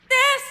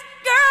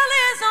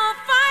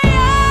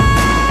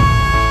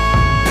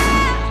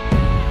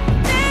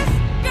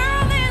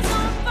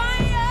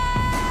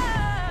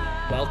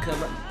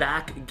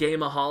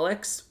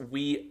Gameaholics.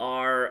 We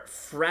are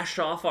fresh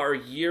off our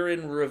year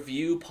in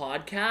review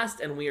podcast,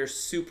 and we are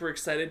super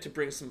excited to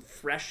bring some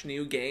fresh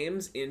new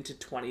games into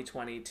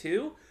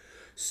 2022.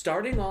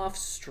 Starting off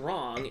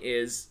strong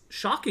is,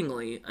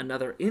 shockingly,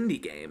 another indie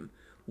game,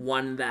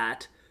 one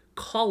that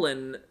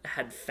Colin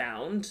had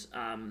found.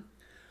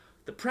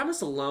 The premise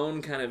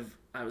alone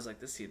I was like,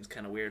 this seems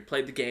kind of weird.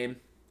 Played the game.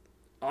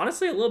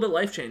 Honestly, a little bit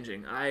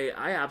life-changing. I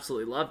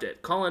absolutely loved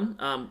it. Colin,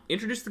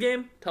 introduce the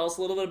game. Tell us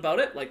a little bit about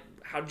it. Like,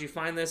 how did you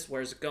find this?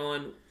 Where's it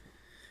going?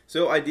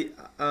 So,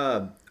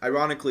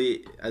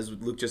 ironically, as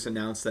Luke just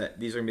announced,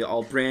 that these are going to be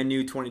all brand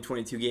new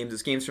 2022 games.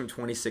 This game's from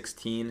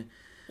 2016.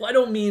 Well, I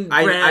don't mean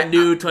brand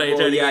new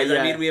 2022 games.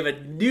 Yeah. I mean, we have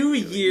a new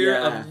year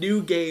of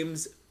new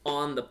games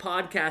on the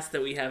podcast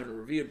that we haven't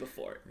reviewed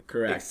before.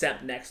 Correct.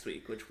 Except next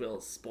week, which we'll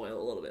spoil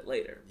a little bit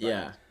later. But.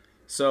 Yeah.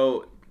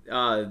 So,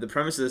 the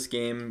premise of this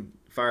game,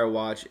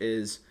 Firewatch,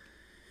 is...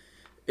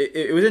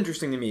 It was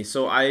interesting to me.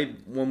 So,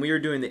 when we were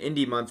doing the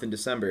Indie Month in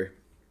December,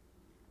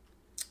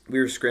 we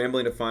were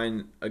scrambling to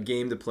find a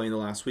game to play in the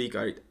last week.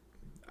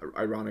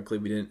 Ironically,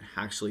 we didn't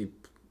actually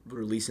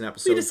release an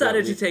episode. We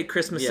decided to take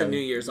Christmas and New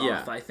Year's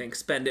off, I think.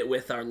 Spend it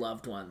with our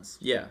loved ones.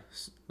 Yeah,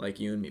 like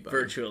you and me, buddy.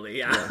 Virtually,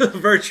 yeah.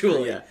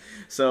 Virtually. Yeah.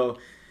 So,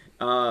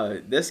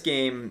 this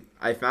game,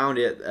 I found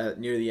it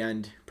near the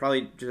end,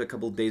 probably just a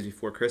couple of days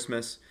before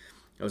Christmas.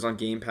 It was on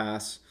Game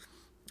Pass.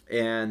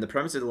 And the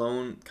premise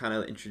alone kind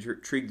of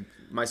intrigued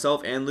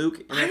myself and Luke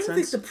in that sense. I don't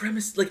think the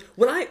premise, like,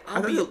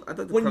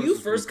 when you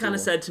first kind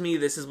of said to me,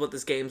 this is what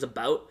this game's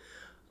about,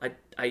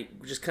 I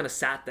just kind of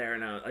sat there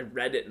and I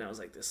read it and I was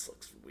like, this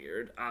looks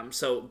weird.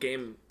 So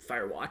game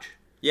Firewatch.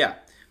 Yeah.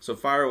 So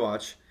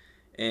Firewatch,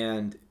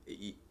 and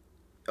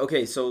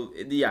okay, so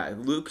yeah,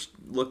 Luke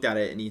looked at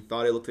it and he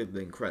thought it looked like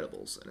The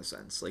Incredibles in a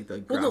sense, like the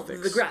graphics. Well, no,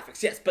 the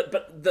graphics, yes,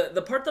 but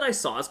the part that I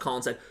saw, as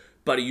Colin said,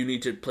 buddy, you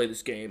need to play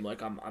this game.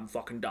 Like, I'm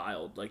fucking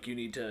dialed. Like, you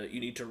need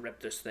to rip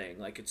this thing.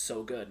 Like, it's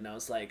so good. And I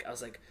was like,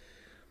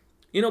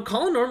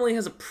 Colin normally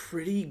has a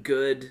pretty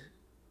good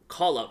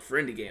call out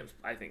for indie games.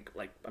 I think,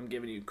 like, I'm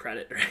giving you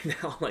credit right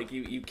now. Like,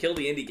 you kill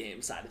the indie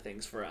game side of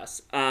things for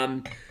us. So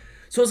I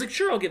was like,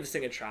 sure, I'll give this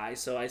thing a try.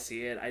 So I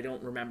see it. I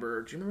don't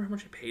remember. Do you remember how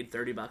much I paid?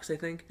 $30, I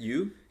think.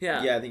 You?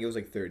 Yeah. Yeah, I think it was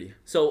like 30.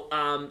 So,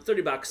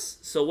 $30.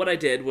 So what I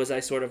did was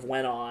I sort of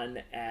went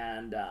on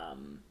and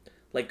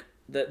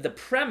The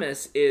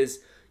premise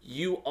is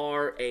you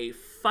are a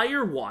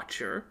fire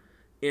watcher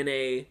in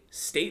a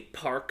state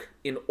park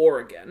in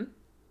Oregon.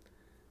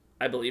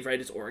 I believe, right?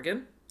 It's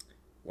Oregon?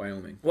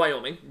 Wyoming,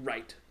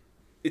 right.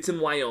 It's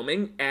in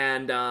Wyoming,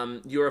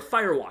 and you're a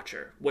fire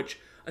watcher, which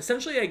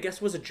essentially I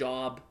guess was a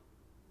job.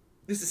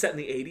 This is set in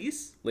the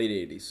 80s? Late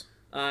 80s.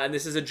 And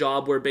this is a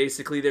job where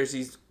basically there's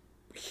these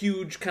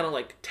huge kind of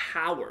like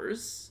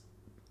towers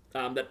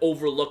that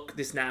overlook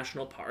this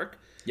national park.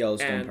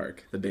 Yellowstone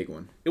Park, the big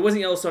one. It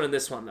wasn't Yellowstone in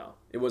this one, though.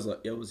 It was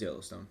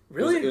Yellowstone.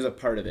 Really? It was a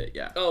part of it,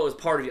 yeah. Oh, it was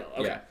part of Yellow.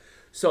 Okay. Yeah.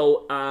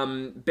 So,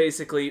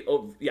 basically,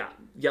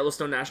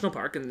 Yellowstone National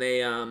Park, and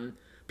they,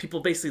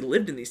 people basically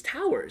lived in these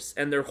towers,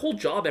 and their whole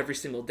job every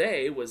single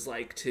day was,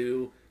 like,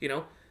 to,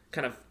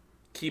 kind of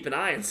keep an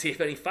eye and see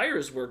if any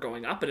fires were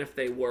going up, and if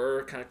they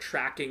were, kind of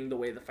tracking the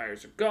way the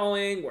fires are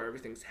going, where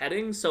everything's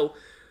heading. So,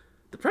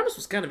 the premise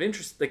was kind of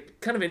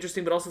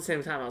interesting, but also at the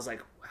same time, I was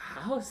like,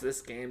 how is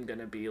this game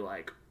gonna be,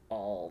 like,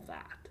 all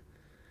that?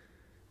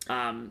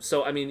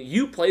 So, I mean,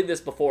 you played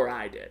this before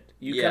I did.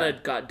 You kind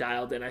of got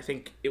dialed in. I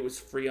think it was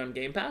free on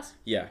Game Pass?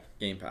 Yeah,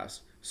 Game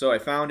Pass. So I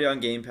found it on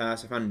Game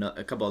Pass. I found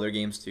a couple other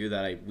games, too,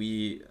 that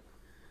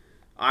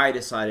I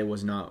decided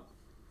was not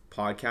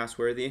podcast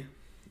worthy,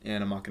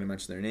 and I'm not going to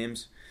mention their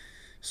names.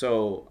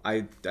 So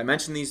I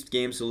mentioned these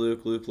games to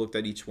Luke. Luke looked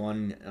at each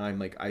one,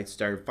 and I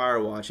started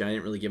Firewatch, and I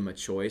didn't really give him a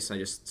choice. I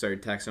just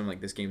started texting him,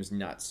 like, this game is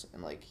nuts.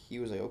 And, he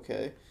was like,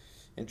 okay,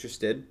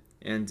 interested.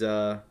 And,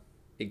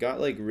 it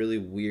got, really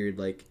weird,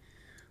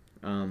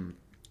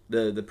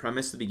 the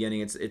premise at the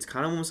beginning, it's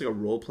kind of almost like a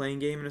role-playing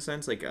game in a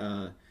sense,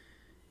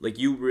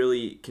 you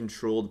really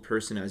control the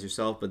person as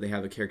yourself, but they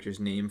have a character's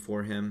name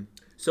for him.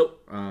 So,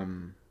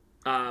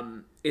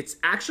 it's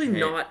actually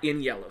not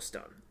in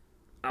Yellowstone.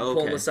 I'm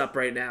pulling this up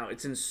right now.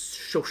 It's in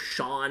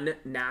Shoshone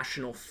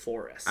National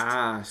Forest.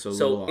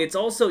 So it's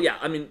also,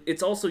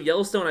 it's also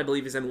Yellowstone, I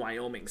believe, is in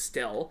Wyoming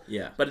still.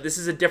 Yeah. But this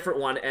is a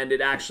different one, and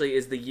it actually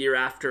is the year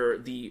after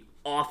the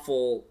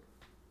awful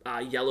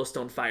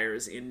Yellowstone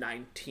fires in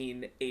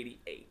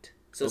 1988.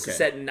 So it's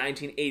set in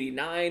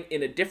 1989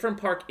 in a different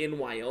park in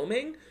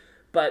Wyoming,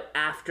 but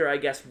after, I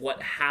guess,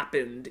 what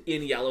happened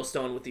in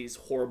Yellowstone with these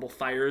horrible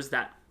fires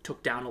that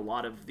took down a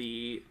lot of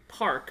the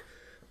park,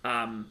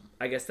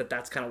 I guess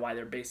that's kind of why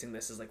they're basing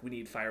this, is we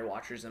need fire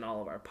watchers in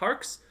all of our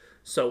parks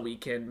so we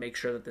can make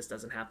sure that this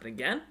doesn't happen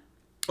again.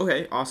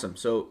 Okay, awesome.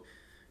 So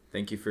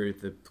thank you for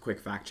the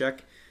quick fact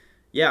check.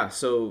 Yeah,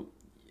 so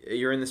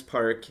you're in this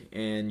park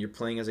and you're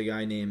playing as a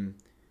guy named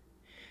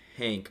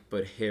Hank,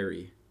 but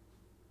Harry.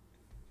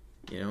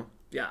 Yeah,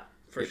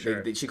 for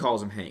sure. She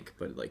calls him Hank,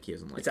 but he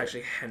doesn't like it's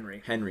actually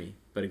Henry. Henry,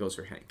 but it goes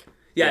for Hank.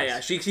 Yeah,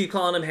 yes. Yeah. She's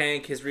calling him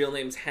Hank. His real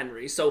name's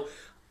Henry. So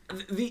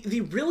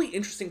the really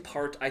interesting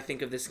part, I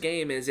think, of this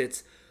game is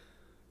it's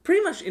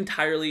pretty much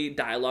entirely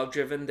dialogue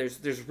driven.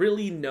 There's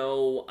really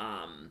no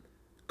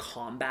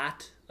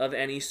combat of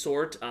any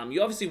sort.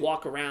 You obviously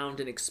walk around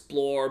and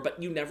explore,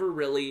 but you never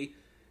really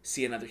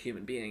see another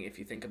human being if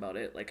you think about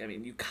it. Like, I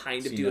mean, you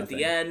kind of do nothing. at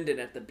the end and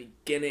at the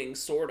beginning,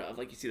 sort of.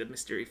 Like, you see the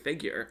mystery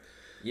figure.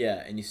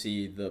 Yeah, and you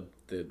see the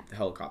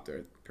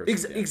helicopter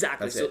person.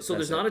 Exactly. That's So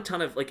there's not a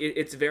ton of, like,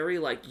 it's very,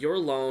 like, you're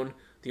alone.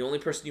 The only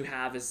person you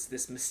have is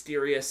this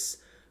mysterious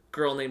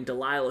girl named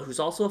Delilah, who's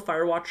also a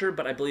fire watcher,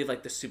 but I believe,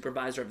 like, the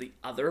supervisor of the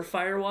other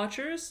fire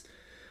watchers,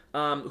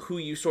 who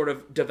you sort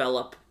of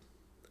develop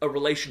a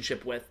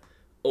relationship with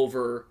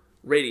over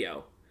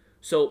radio.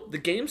 So the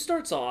game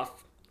starts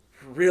off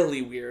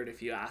really weird,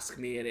 if you ask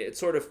me, and it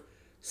sort of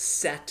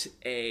set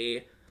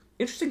a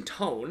interesting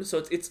tone.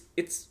 So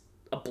it's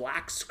a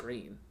black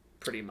screen,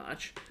 pretty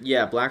much.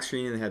 Yeah, black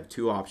screen, and they have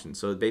two options.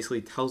 So it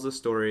basically tells the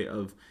story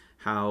of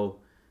how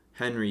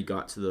Henry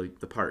got to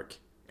the park.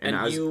 And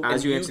as you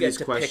answer these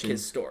questions, pick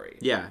his story.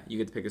 Yeah, you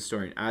get to pick a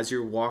story. And as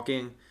you're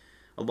walking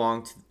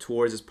along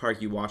towards this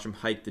park, you watch him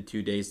hike the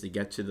 2 days to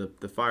get to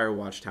the fire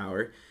watch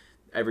tower.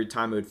 Every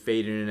time it would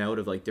fade in and out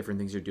of like different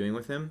things you're doing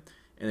with him,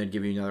 and they'd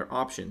give you another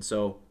option.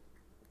 So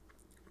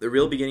the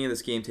real beginning of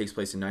this game takes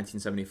place in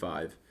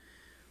 1975,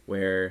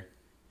 where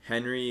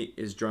Henry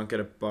is drunk at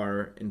a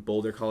bar in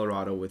Boulder,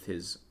 Colorado with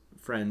his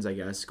friends, I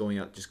guess, going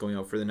out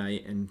for the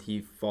night, and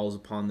he falls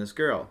upon this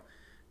girl.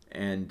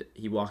 And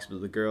he walks up to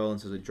the girl and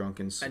says a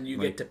drunken... And you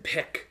get to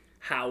pick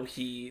how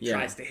he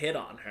tries to hit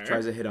on her.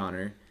 Tries to hit on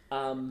her.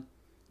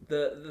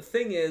 The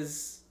thing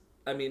is,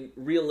 I mean,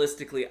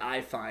 realistically,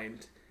 I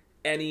find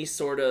any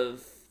sort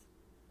of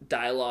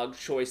dialogue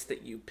choice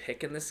that you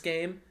pick in this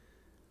game,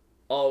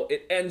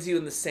 it ends you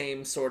in the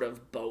same sort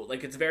of boat.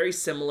 Like, it's very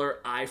similar,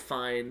 I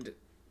find,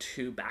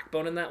 to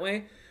Backbone in that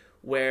way,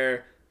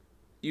 where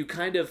you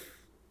kind of...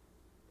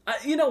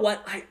 you know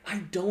what? I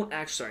don't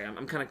actually... Sorry,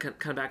 I'm kind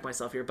of back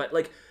myself here, but,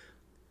 like,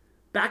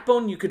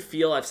 Backbone, you could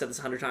feel, I've said this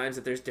 100 times,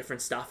 that there's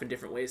different stuff and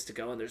different ways to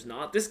go, and there's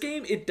not. This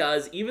game, it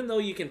does. Even though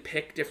you can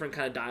pick different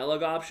kind of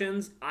dialogue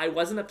options, I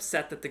wasn't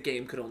upset that the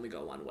game could only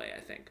go one way,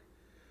 I think.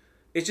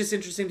 It's just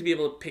interesting to be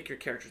able to pick your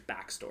character's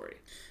backstory.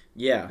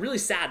 Yeah. Really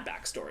sad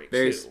backstory,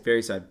 very, too.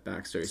 Very sad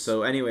backstory.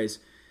 So anyways,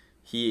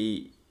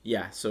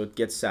 so it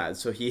gets sad.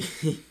 So he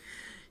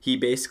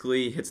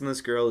basically hits on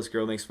this girl. This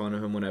girl makes fun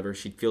of him, whatever.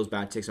 She feels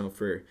bad, takes him out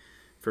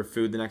for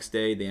food the next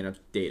day. They end up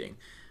dating.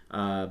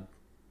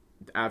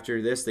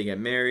 After this, they get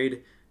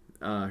married.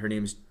 Her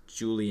name's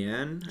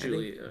Julia.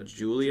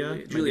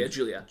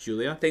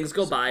 Things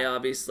go by,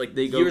 obviously. Like,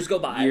 years go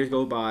by. Years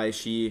go by.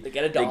 They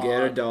get a dog. They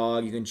get a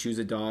dog. You can choose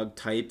a dog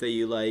type that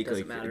you like.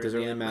 It doesn't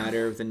really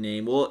matter with the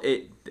name. Well,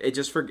 it's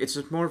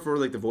just more for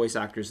like the voice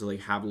actors to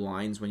like have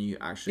lines when you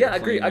actually. Yeah,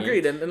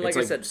 agreed. And like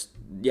I said,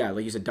 yeah,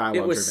 like you said, dialogue.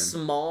 It was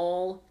driven.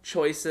 Small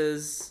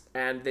choices,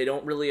 and they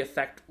don't really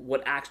affect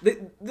what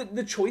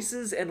the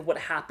choices and what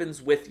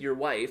happens with your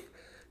wife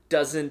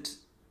doesn't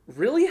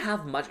really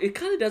have much. It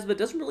kind of does, but it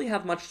doesn't really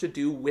have much to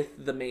do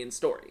with the main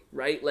story,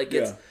 right? Like,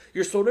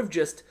 you're sort of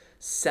just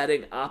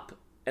setting up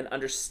and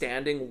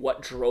understanding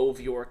what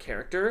drove your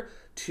character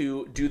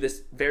to do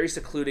this very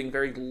secluding,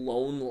 very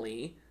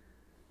lonely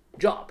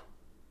job.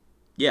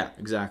 Yeah,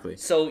 exactly.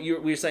 So we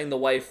were saying the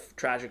wife,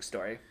 tragic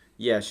story.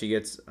 Yeah, she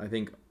gets, I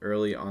think,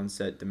 early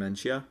onset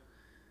dementia.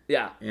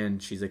 Yeah.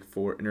 And she's like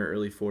in her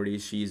early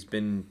 40s. She's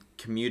been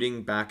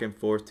commuting back and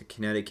forth to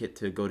Connecticut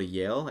to go to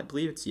Yale. I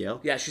believe it's Yale.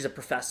 Yeah, she's a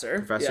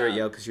professor. At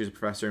Yale, because she was a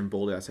professor in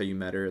Boulder. That's how you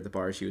met her at the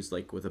bar. She was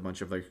like with a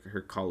bunch of like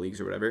her colleagues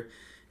or whatever.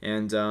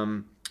 And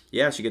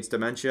she gets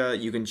dementia.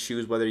 You can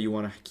choose whether you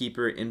want to keep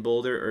her in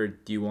Boulder or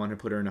do you want to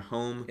put her in a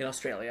home. In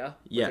Australia.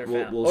 Yeah.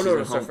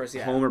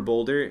 Home or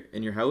Boulder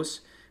in your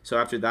house. So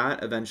after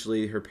that,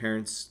 eventually her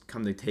parents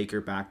come to take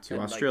her back to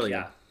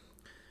Australia.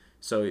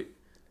 So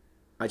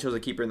I chose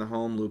to keep her in the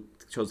home.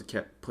 Luke chose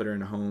to put her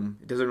in a home.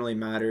 It doesn't really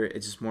matter.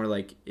 It's just more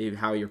like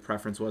how your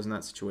preference was in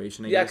that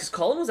situation, I guess. Yeah, because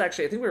Colin was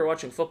actually, I think we were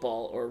watching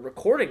football or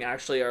recording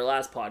actually our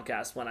last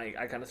podcast when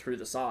I kind of threw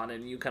this on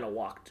and you kind of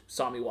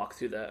saw me walk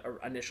through the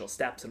initial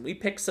steps and we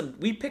picked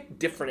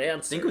different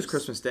answers. I think it was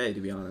Christmas Day, to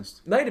be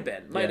honest. Might have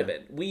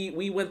been.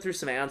 We went through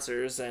some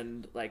answers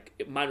and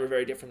like mine were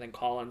very different than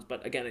Colin's,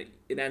 but again,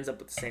 it ends up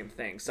with the same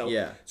thing. So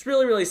it's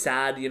really, really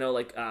sad,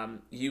 like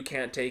you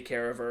can't take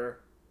care of her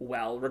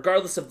well,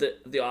 regardless of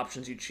the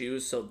options you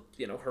choose. So,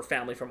 her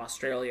family from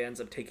Australia ends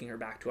up taking her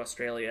back to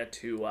Australia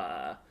to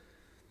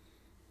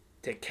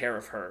take care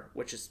of her,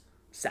 which is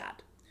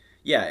sad.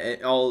 Yeah,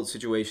 in all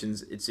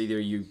situations, it's either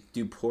you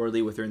do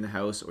poorly with her in the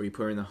house or you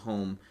put her in the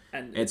home.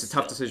 And it's a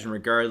tough decision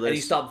regardless. And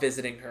you stop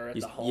visiting her at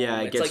the home.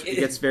 Yeah, it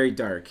gets very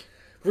dark.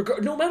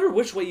 No matter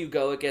which way you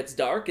go, it gets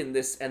dark, and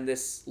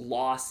this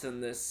loss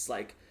and this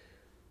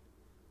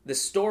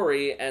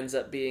story ends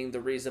up being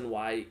the reason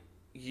why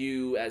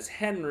you, as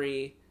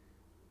Henry,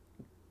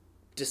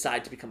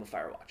 decide to become a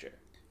fire watcher.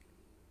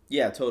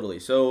 Yeah, totally.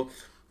 So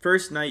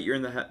first night you're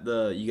in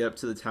you get up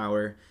to the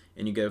tower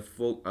and you get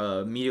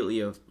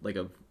immediately a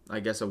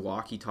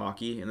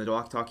walkie-talkie, and the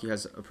walkie-talkie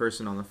has a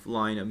person on the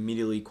line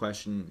immediately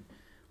question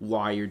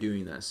why you're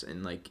doing this,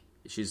 and like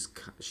she's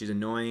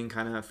annoying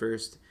kind of at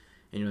first,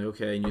 and you're like,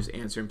 okay, and you just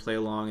answer and play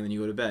along, and then you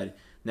go to bed.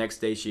 Next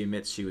day, she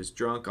admits she was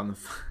drunk on the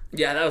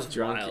Yeah, that was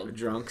wild.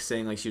 Drunk,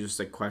 saying like she was just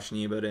like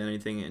questioning you about it and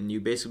anything, and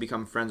you basically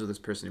become friends with this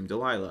person named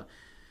Delilah,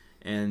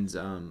 and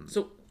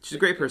so she's a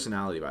great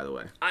personality, by the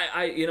way.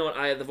 I you know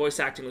what, the voice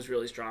acting was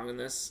really strong in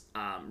this,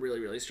 really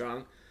really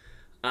strong.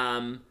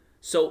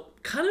 So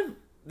kind of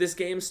this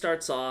game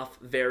starts off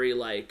very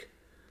like,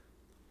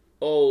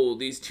 oh,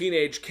 these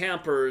teenage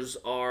campers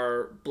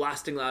are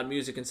blasting loud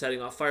music and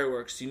setting off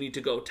fireworks. You need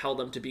to go tell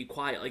them to be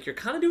quiet. Like, you're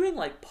kind of doing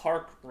like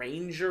park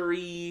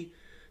rangery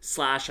 /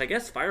 I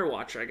guess fire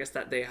watcher. I guess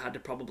that they had to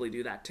probably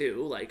do that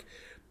too. Like,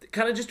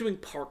 kind of just doing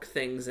park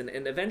things, and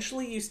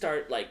eventually you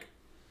start like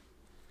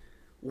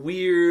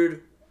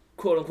weird,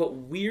 quote unquote,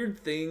 weird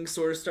things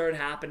sort of start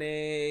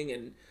happening,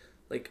 and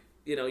like,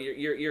 you know,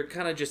 you're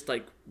kind of just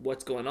like,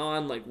 what's going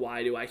on? Like,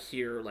 why do I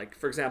hear, like,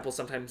 for example,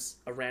 sometimes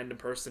a random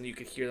person, you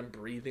could hear them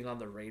breathing on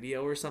the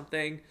radio or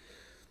something,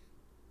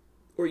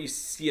 or you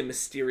see a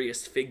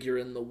mysterious figure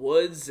in the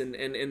woods,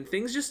 and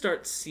things just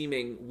start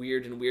seeming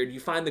weird and weird. You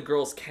find the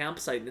girl's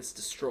campsite and it's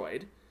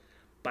destroyed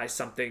by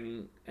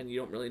something, and you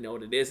don't really know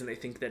what it is, and they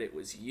think that it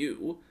was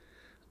you,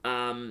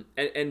 and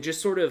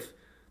just sort of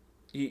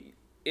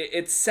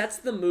it sets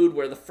the mood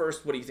where the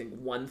first, what do you think,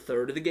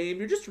 1/3 of the game,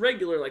 you're just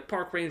regular, like,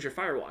 park ranger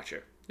fire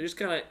watcher. You're just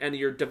kind of, and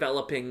you're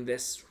developing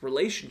this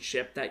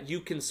relationship that you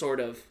can sort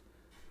of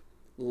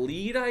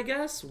lead, I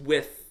guess,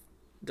 with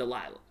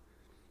Delilah.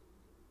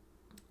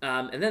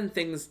 And then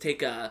things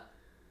take I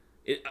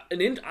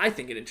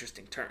think an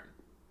interesting turn.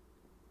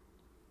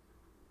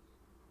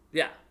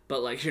 Yeah,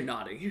 but like, you're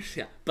nodding.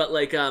 Yeah, but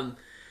like,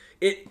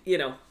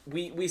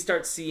 we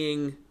start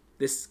seeing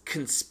this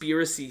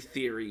conspiracy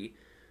theory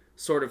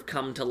sort of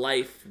come to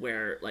life,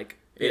 where like,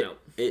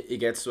 it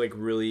gets like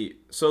really,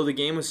 so the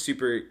game was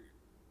super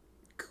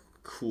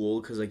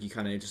cool because like you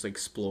kind of just like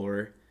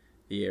explore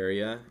the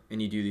area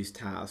and you do these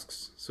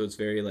tasks, so it's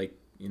very like,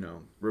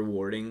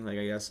 rewarding, like,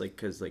 I guess, like,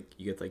 because like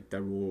you get like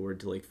that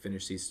reward to like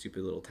finish these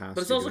stupid little tasks,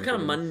 but it's also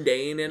kind of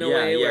mundane in a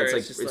way, where it's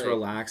like just it's like,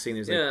 relaxing.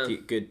 There's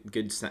like good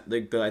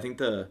like I think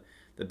the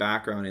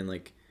background and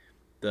like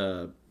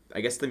I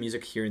guess the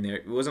music here and there,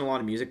 it wasn't a lot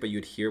of music, but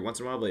you'd hear it once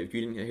in a while. But if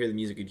you didn't hear the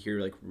music, you'd hear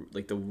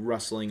like the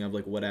rustling of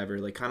like whatever,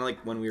 like kind of like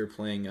when we were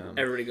playing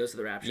Everybody Goes to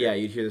the Rapture. Yeah,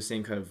 you'd hear the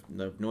same kind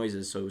of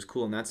noises, so it was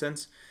cool in that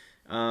sense.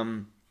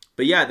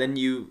 But yeah, then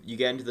you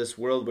get into this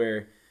world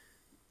where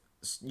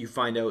you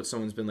find out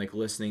someone's been like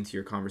listening to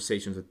your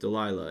conversations with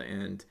Delilah,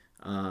 and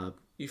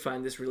you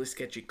find this really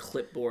sketchy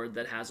clipboard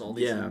that has all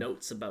these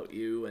notes about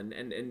you,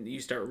 and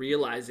you start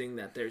realizing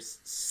that there's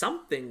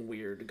something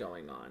weird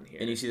going on here.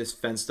 And you see this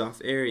fenced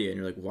off area, and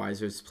you're like, why is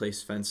this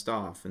place fenced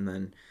off? And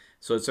then,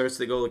 so it starts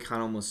to go like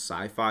kind of almost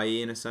sci-fi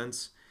in a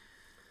sense.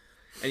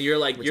 And you're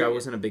like, which I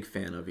wasn't a big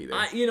fan of either.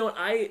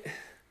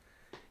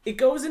 It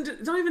goes into,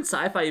 it's not even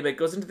sci-fi, but it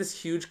goes into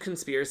this huge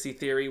conspiracy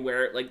theory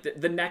where like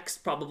the next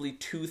probably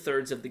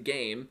 2/3 of the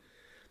game,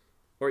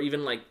 or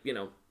even like,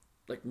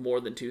 like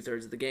more than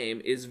 2/3 of the game,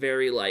 is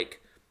very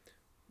like,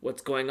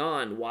 what's going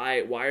on? Why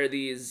are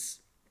these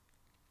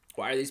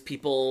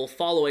people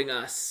following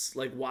us?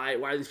 Like, why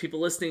are these people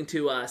listening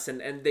to us?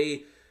 And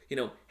they,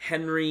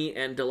 Henry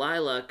and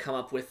Delilah come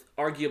up with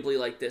arguably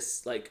like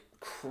this like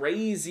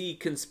crazy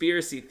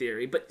conspiracy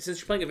theory. But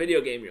since you're playing a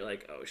video game, you're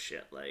like, oh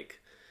shit, like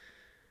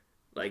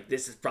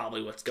this is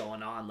probably what's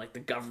going on. Like, the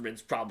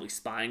government's probably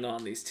spying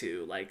on these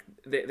two. Like,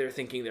 they're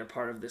thinking they're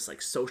part of this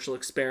like social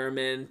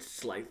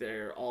experiment. Like,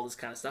 they're all this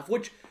kind of stuff.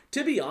 Which,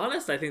 to be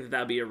honest, I think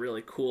that'd be a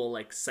really cool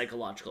like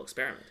psychological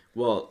experiment.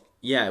 Well,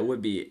 yeah, it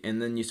would be.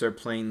 And then you start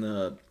playing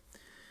the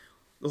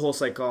whole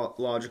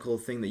psychological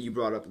thing that you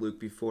brought up, Luke,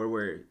 before,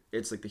 where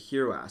it's like the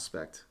hero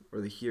aspect,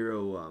 or the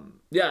hero.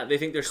 Yeah, they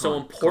think they're so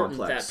important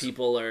that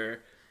people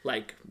are.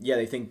 Like, yeah,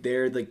 they think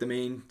they're like the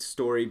main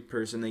story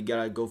person. They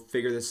gotta go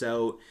figure this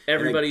out.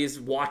 Everybody's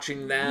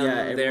watching them.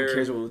 Yeah, everyone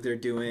cares what they're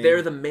doing.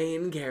 They're the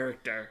main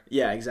character.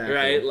 Yeah, exactly.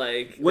 Right,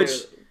 like,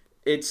 which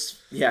that's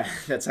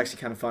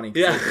actually kind of funny.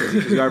 Yeah,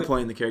 because you are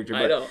playing the character.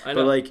 But, I know.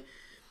 But like,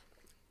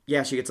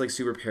 yeah, she gets like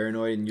super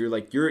paranoid, and you're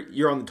like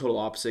you're on the total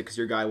opposite, because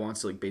your guy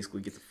wants to like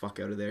basically get the fuck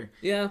out of there.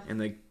 Yeah, and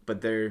like,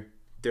 but they're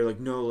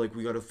like, no, like,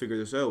 we got to figure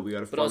this out. We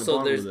got to find the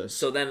bottom of this.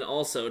 So then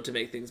also, to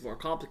make things more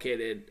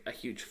complicated, a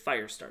huge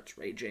fire starts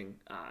raging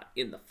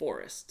in the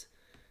forest.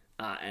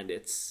 And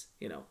it's,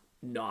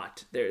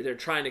 not... They're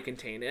trying to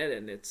contain it,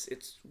 and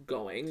it's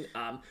going.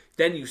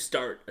 Then you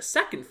start a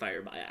second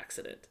fire by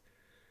accident.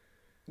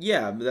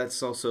 Yeah, but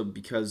that's also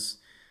because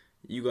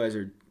you guys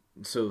are...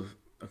 So,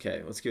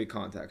 okay, let's give it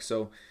context.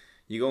 So,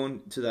 you go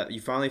into that...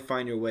 You finally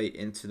find your way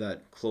into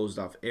that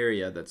closed-off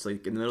area that's,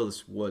 like, in the middle of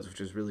this woods,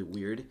 which is really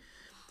weird.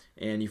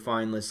 And you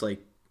find this,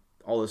 like,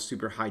 all this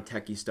super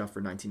high-techy stuff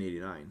for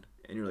 1989.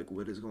 And you're like,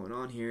 what is going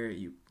on here?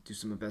 You do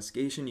some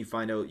investigation. You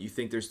find out, you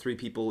think there's 3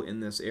 people in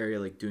this area,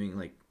 like, doing,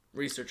 like...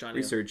 Research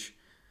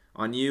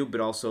on you,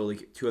 but also,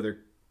 like, 2 other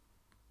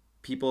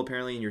people,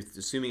 apparently. And you're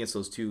assuming it's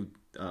those 2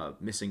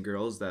 missing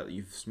girls that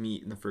you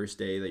meet in the first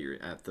day that you're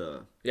at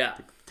the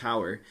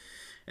tower.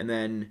 And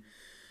then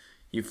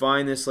you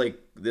find this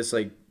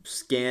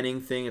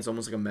scanning thing. It's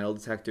almost like a metal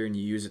detector, and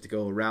you use it to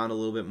go around a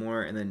little bit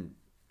more, and then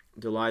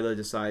Delilah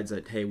decides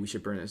that, hey, we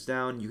should burn this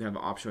down. You can have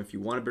an option if you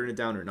want to burn it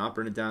down or not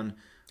burn it down.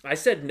 I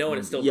said no, and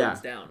it still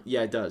burns down.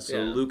 Yeah, it does. So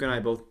Luke and I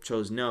both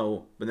chose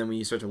no, but then when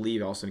you start to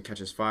leave, all of a sudden it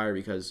catches fire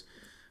because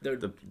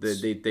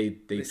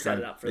they set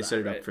it up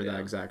for that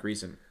exact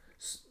reason.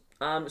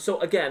 So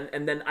again,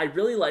 and then I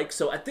really like,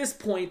 so at this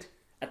point,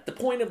 at the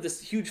point of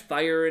this huge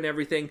fire and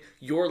everything,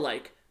 you're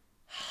like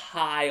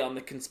high on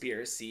the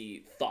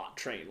conspiracy thought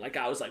train. Like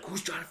I was like,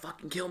 who's trying to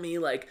fucking kill me?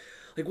 Like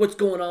what's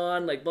going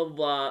on? Like blah, blah,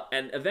 blah.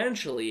 And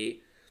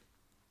eventually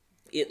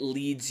it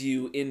leads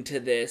you into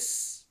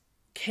this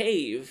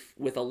cave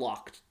with a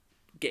locked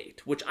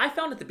gate, which I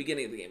found at the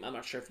beginning of the game. I'm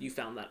not sure if you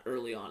found that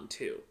early on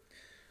too.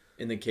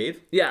 In the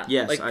cave? Yeah.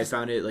 Yes, like, I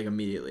found it like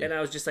immediately. And I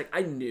was just like,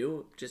 I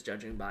knew, just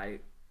judging by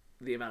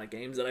the amount of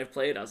games that I've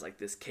played, I was like,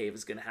 this cave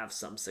is going to have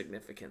some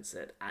significance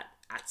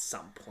at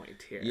some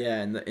point here.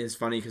 Yeah, and it's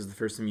funny because the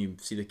first time you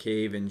see the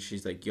cave and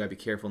she's like, you gotta be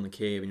careful in the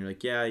cave, and you're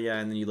like, yeah,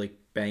 and then you like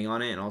bang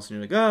on it, and all of a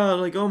sudden you're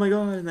like, oh my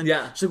god, and then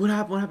she's like, what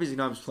happened? He's like,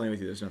 no, I'm just playing with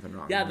you, there's nothing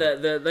wrong. Yeah,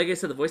 the like I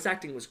said, the voice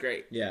acting was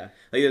great. Yeah,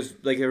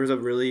 there was a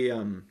really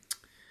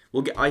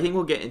I think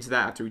we'll get into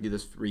that after we do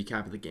this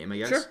recap of the game, I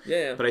guess. Sure.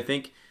 Yeah. But I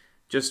think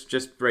just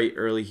right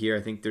early here,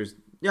 I think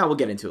we'll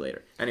get into it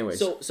later. Anyways.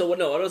 So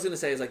what I was gonna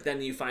say is like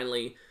then you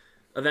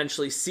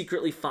eventually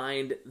secretly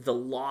find the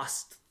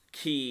lost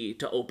key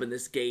to open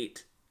this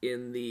gate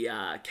in the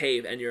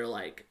cave, and you're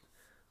like,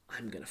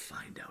 I'm gonna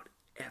find out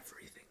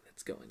everything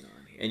that's going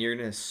on here. And you're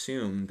gonna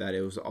assume that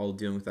it was all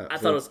dealing with that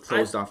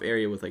closed off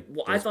area with like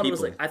I thought it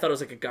was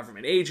like a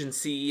government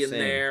agency in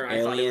there.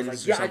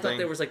 Aliens I thought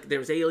there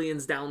was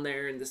aliens down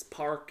there in this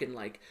park, and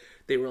like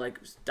they were like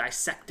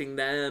dissecting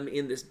them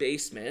in this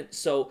basement.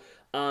 So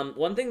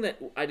one thing that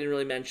we didn't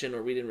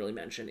really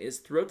mention is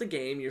throughout the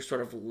game you're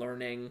sort of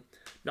learning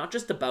not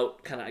just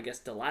about kind of, I guess,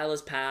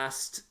 Delilah's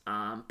past,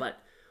 but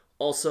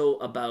also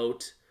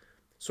about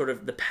sort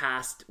of the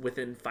past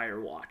within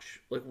Firewatch,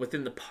 like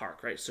within the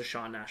park, right?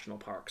 Sashawn National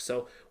Park.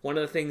 So one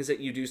of the things that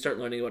you do start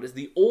learning about is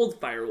the old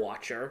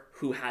Firewatcher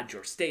who had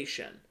your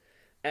station.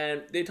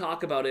 And they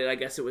talk about it, I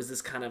guess it was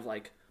this kind of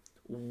like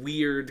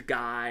weird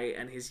guy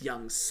and his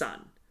young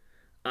son.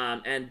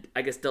 And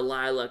I guess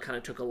Delilah kind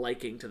of took a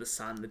liking to the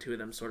son. The two of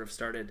them sort of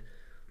started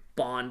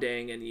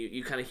bonding, and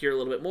you kind of hear a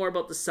little bit more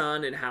about the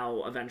son and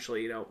how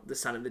eventually, the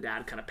son and the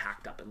dad kind of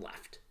packed up and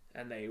left.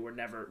 And they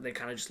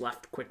kind of just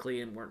left quickly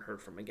and weren't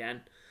heard from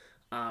again.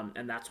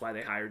 And that's why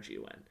they hired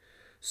you in.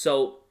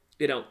 So,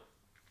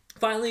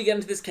 finally you get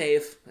into this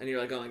cave, and you're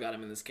like, oh my god,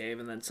 I'm in this cave.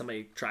 And then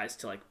somebody tries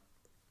to, like,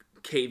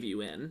 cave you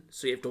in.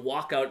 So you have to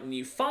walk out, and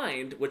you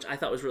find, which I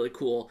thought was really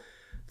cool,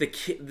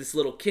 this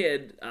little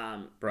kid,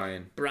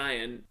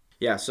 Brian.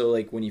 Yeah, so,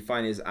 like, when you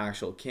find his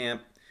actual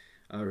camp,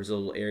 or his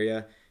little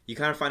area, you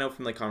kind of find out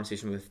from, like,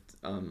 conversation with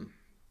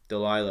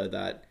Delilah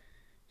that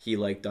he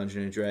liked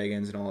Dungeons and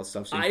Dragons and all that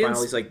stuff. So you find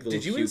all these like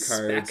little cue cards. Did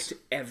you inspect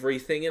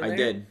everything in there? I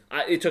did.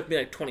 It took me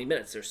like 20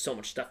 minutes. There's so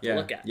much stuff to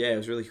look at. Yeah, it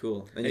was really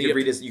cool. And you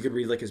could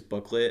read like his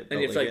booklet. And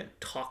you have to like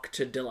talk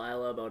to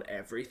Delilah about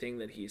everything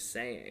that he's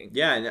saying.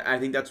 Yeah, and I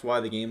think that's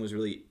why the game was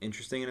really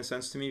interesting in a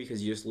sense to me,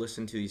 because you just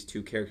listen to these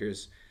two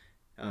characters,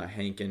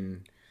 Hank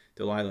and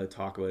Delilah,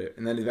 talk about it,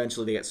 and then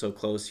eventually they get so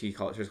close he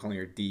starts calling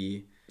her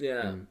D.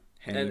 Yeah.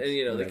 And Hank,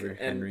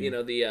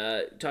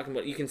 talking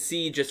about, you can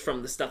see just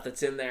from the stuff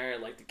that's in there,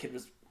 like the kid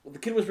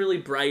was really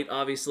bright,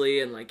 obviously,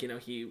 and like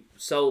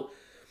so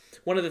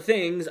one of the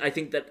things I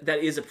think that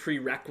is a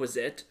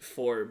prerequisite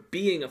for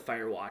being a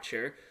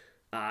Firewatcher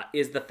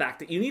is the fact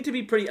that you need to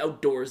be pretty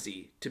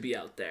outdoorsy to be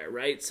out there,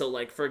 right? So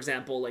like, for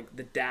example, like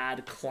the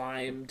dad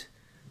climbed,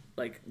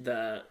 like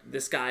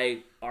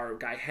our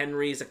guy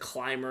Henry's a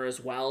climber as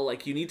well.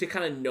 Like you need to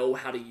kind of know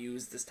how to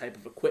use this type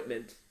of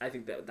equipment. I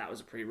think that was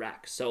a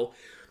prereq. So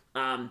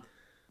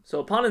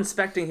upon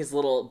inspecting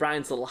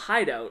Brian's little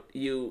hideout,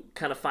 you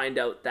kind of find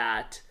out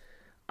that,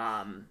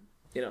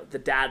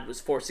 the dad was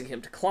forcing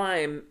him to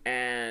climb,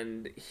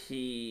 and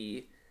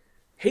he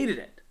hated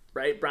it,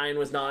 right? Brian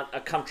was not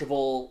a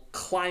comfortable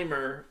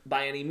climber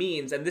by any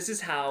means, and this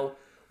is how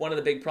one of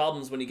the big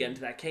problems when you get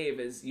into that cave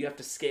is you have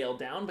to scale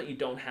down, but you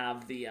don't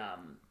have the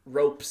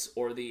ropes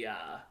or the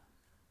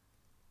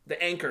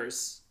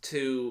anchors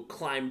to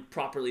climb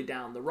properly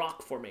down the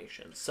rock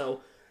formation.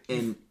 So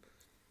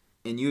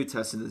and you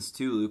attested to this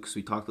too, Luke, because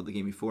we talked about the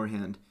game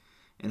beforehand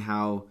and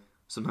how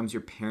sometimes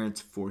your parents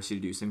force you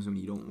to do things when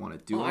you don't want to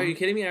do them. Are you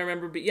kidding me? I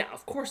remember,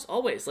 of course,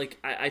 always. Like,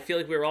 I feel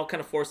like we were all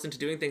kind of forced into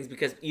doing things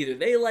because either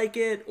they like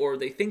it or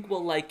they think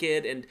we'll like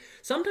it. And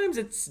sometimes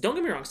don't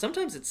get me wrong,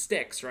 sometimes it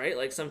sticks, right?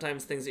 Like,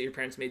 sometimes things that your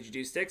parents made you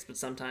do sticks, but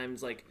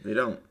sometimes, like... They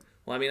don't.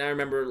 Well, I mean, I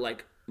remember,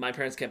 like, my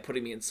parents kept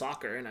putting me in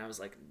soccer, and I was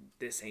like,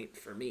 this ain't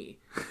for me.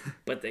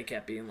 But they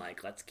kept being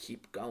like, let's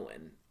keep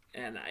going.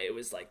 And it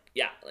was like,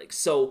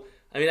 so...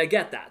 I mean, I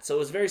get that. So it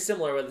was very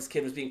similar when this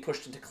kid was being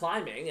pushed into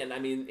climbing, and I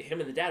mean,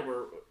 him and the dad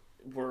were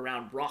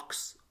around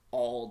rocks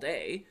all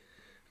day.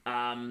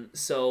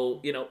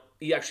 So,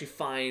 you actually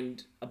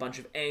find a bunch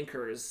of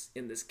anchors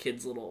in this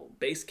kid's little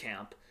base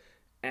camp,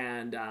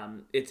 And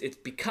it's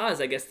because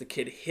I guess the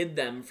kid hid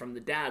them from the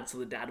dad so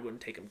the dad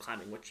wouldn't take him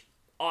climbing, which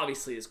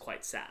obviously is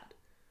quite sad.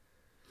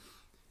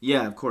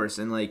 Yeah, of course.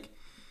 And like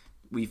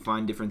we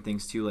find different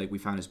things too. Like we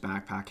found his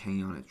backpack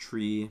hanging on a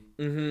tree,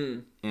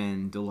 and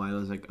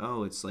Delilah's like,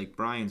 "Oh, it's like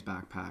Brian's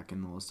backpack,"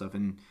 and all this stuff.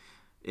 And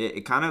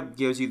it kind of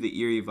gives you the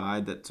eerie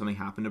vibe that something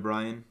happened to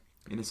Brian,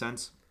 in a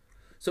sense.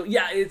 So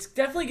yeah, it's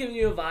definitely giving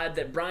you a vibe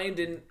that Brian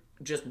didn't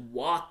just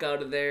walk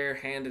out of there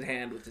hand in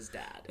hand with his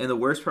dad. And the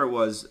worst part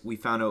was we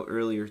found out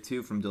earlier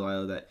too from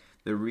Delilah that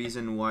the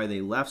reason why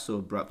they left so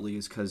abruptly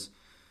is because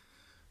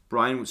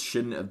Brian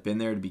shouldn't have been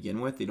there to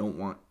begin with. They don't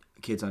want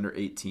kids under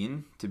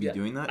 18 to be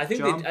doing that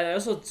job. I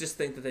also just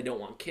think that they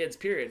don't want kids,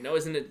 period. No,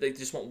 isn't it? They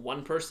just want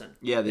one person.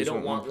 Yeah, they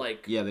don't want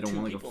like they don't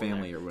want like a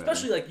family or whatever.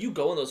 Especially like you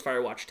go in those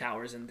Firewatch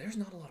towers and there's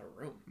not a lot of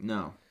room.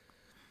 No.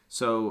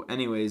 So,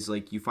 anyways,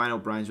 like you find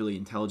out Brian's really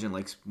intelligent,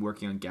 likes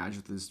working on gadgets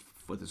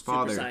with his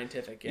father. Super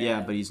scientific, yeah.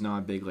 Yeah, but he's not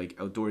a big like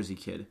outdoorsy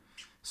kid.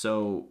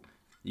 So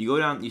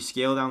you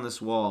scale down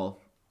this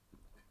wall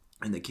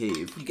in the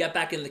cave. You get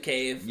back in the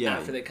cave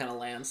after they kind of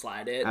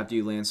landslide it. After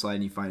you landslide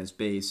and you find his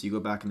base, you go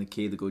back in the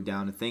cave to go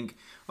down and think,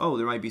 oh,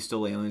 there might be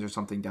still aliens or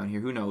something down here.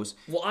 Who knows?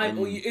 Well,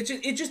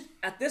 it just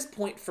at this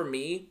point for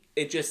me,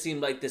 it just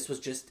seemed like this was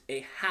just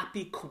a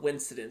happy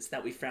coincidence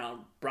that we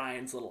found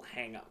Brian's little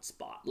hangout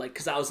spot. Like,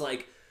 because I was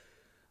like,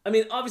 I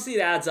mean, obviously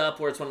it adds up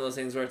where it's one of those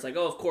things where it's like,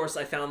 oh, of course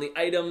I found the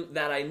item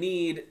that I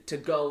need to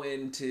go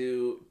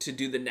into to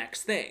do the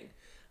next thing.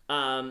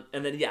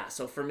 And then, yeah,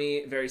 so for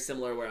me, very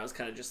similar where I was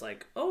kind of just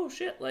like, oh,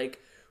 shit, like,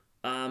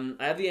 I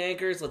have the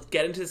anchors. Let's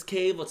get into this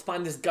cave. Let's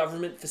find this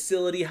government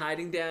facility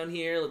hiding down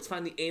here. Let's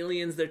find the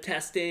aliens they're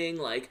testing.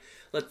 Like,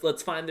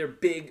 let's find their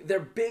big,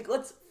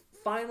 let's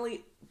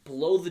finally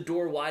blow the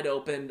door wide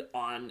open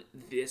on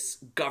this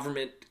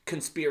government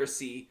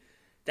conspiracy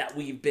that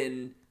we've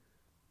been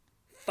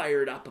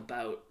fired up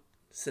about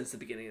since the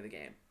beginning of the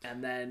game.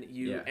 And then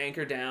you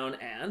anchor down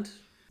and...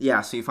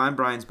 Yeah, so you find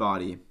Brian's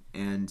body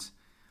and...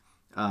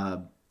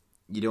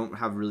 you don't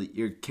have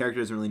your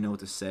character doesn't really know what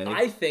to say.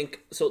 I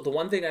think so. The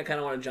one thing I kind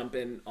of want to jump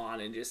in on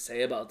and just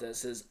say about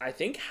this is I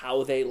think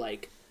how they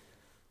like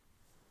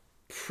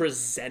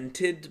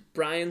presented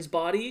Brian's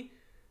body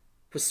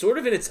was sort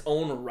of in its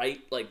own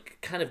right, like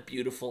kind of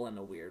beautiful in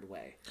a weird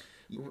way.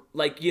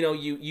 Like, you know,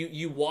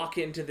 you walk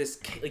into this,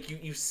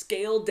 like you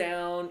scale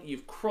down,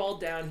 you've crawled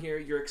down here,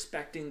 you're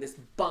expecting this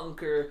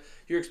bunker,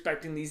 you're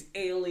expecting these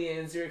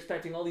aliens, you're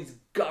expecting all these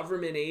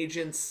government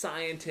agents,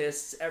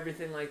 scientists,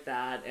 everything like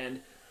that,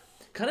 and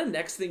kind of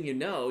next thing you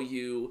know,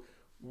 you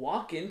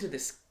walk into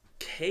this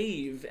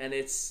cave, and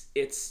it's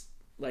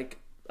like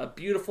a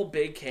beautiful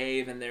big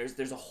cave, and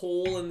there's a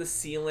hole in the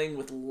ceiling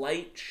with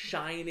light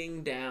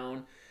shining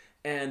down,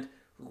 and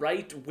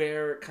right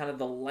where kind of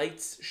the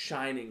light's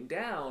shining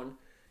down,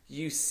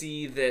 you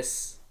see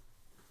this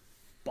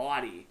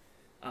body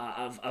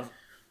of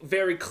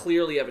very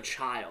clearly of a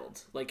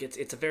child. Like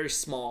it's a very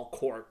small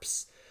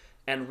corpse,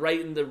 and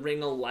right in the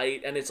ring of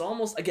light, and it's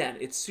almost, again,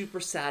 it's super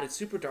sad, it's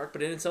super dark,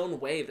 but in its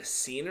own way, the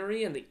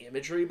scenery and the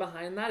imagery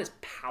behind that is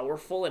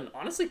powerful and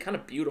honestly kind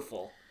of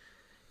beautiful.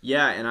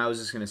 Yeah, and I was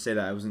just gonna say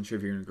that I wasn't sure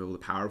if you're gonna go the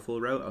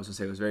powerful route. I was gonna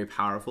say it was very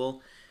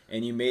powerful.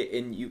 And you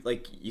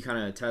kind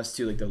of attest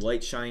to like the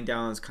light shining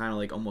down is kind of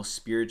like almost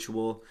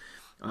spiritual,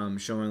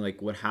 showing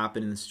like what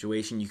happened in the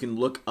situation. You can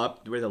look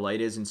up where the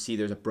light is and see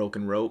there's a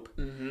broken rope.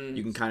 Mm-hmm.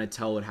 You can kind of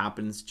tell what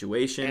happened in the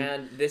situation.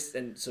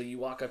 And so you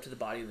walk up to the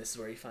body, and this is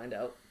where you find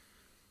out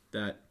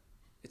that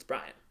it's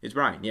Brian. It's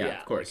Brian, yeah,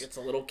 of course. Like it's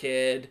a little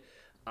kid,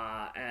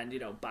 and you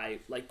know, by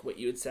like what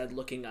you had said,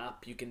 looking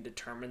up, you can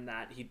determine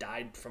that he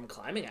died from a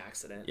climbing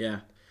accident. Yeah.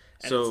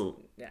 And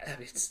so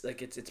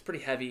it's pretty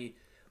heavy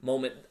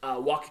moment.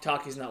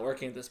 Walkie-talkie's not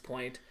working at this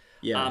point.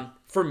 Yeah.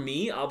 For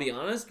me, I'll be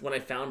honest, when I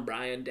found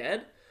Brian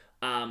dead,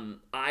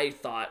 I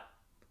thought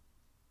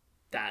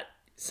that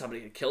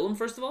somebody had killed him,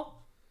 first of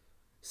all.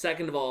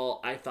 Second of all,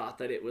 I thought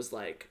that it was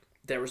like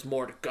there was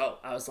more to go.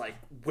 I was like,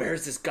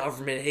 where's this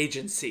government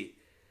agency?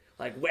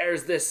 Like,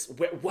 where's this?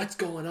 What's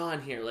going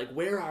on here? Like,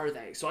 where are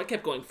they? So I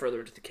kept going further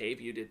into the cave.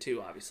 You did too,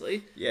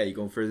 obviously. Yeah, you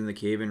go further in the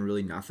cave and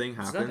really nothing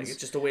happens. It's nothing. It's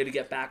just a way to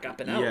get back up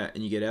and out. Yeah,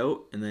 and you get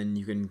out, and then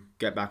you can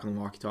get back on the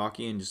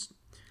walkie-talkie and just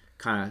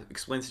kind of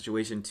explain the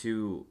situation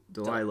to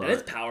Delilah. And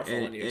it's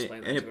powerful when you explain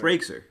that to her. And it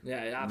breaks her.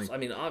 Yeah, I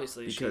mean,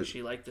 obviously,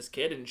 she liked this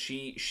kid, and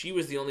she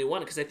was the only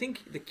one. Because I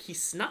think he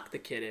snuck the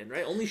kid in,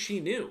 right? Only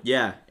she knew.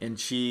 Yeah, and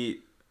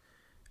she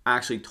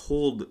actually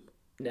told...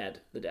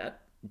 Ned, the dad?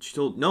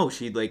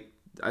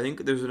 I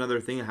think there's another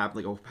thing that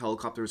happened, like a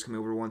helicopter was coming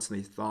over once and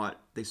they thought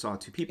they saw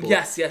two people.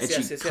 Yes. And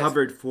she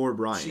covered for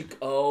Brian.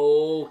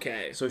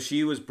 Okay. So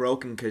she was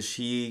broken because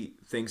she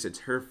thinks it's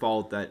her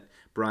fault that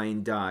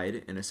Brian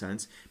died, in a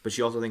sense, but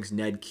she also thinks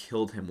Ned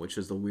killed him, which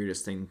is the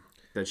weirdest thing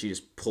that she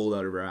just pulled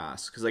out of her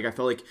ass. Because like I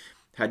felt like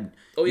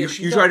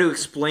you try to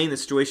explain the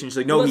situation, she's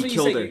like, no, he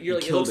killed her. You're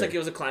like, it looks like it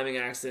was a climbing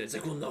accident. It's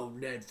like, well, no,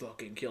 Ned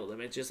fucking killed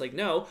him. It's just like,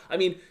 no. I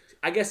mean,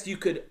 I guess you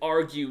could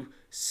argue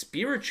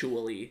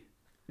spiritually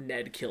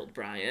Ned killed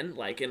Brian,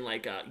 like in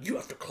like you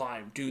have to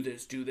climb, do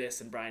this,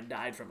 and Brian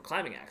died from a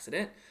climbing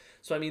accident.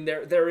 So I mean,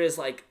 there is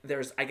like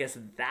there's I guess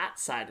that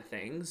side of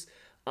things.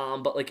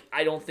 But like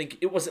I don't think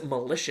it wasn't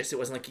malicious. It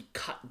wasn't like he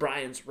cut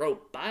Brian's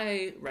rope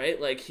by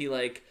right.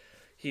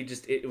 He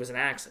just it was an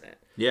accident.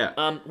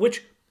 Yeah.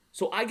 Which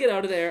so I get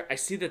out of there. I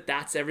see that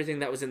that's everything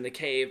that was in the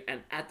cave,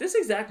 and at this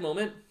exact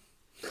moment,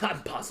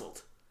 I'm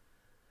puzzled.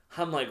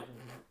 I'm like,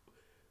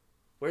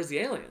 where's the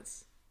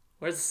aliens?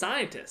 Where's the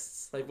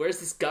scientists? Like,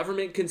 where's this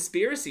government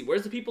conspiracy?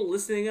 Where's the people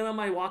listening in on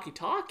my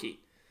walkie-talkie?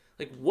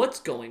 Like, what's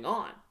going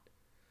on?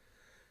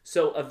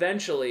 So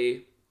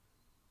eventually,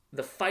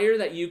 the fire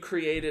that you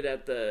created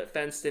at the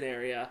fenced-in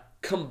area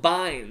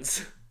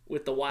combines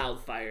with the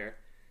wildfire,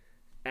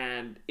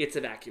 and it's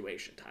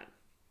evacuation time.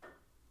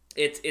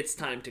 It's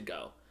time to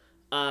go.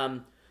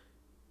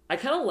 I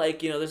kind of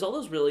like, there's all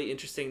those really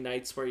interesting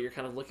nights where you're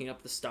kind of looking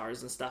up the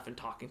stars and stuff and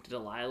talking to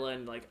Delilah,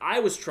 and like I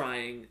was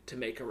trying to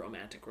make a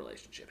romantic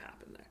relationship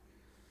happen there.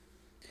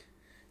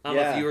 I don't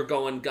know if you were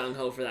going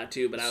gung-ho for that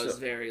too, but I was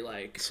very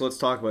like... So let's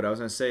talk about it. I was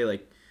going to say,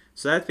 like,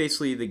 so that's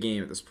basically the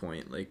game at this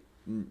point. Like,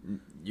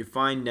 you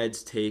find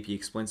Ned's tape, he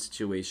explains the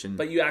situation.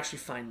 But you actually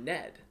find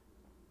Ned.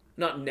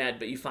 Not Ned,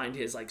 but you find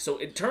his, like... So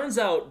it turns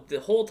out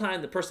the whole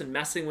time the person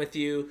messing with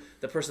you,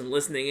 the person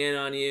listening in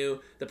on you,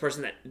 the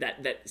person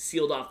that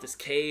sealed off this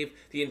cave,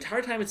 the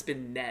entire time it's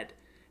been Ned.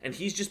 And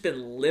he's just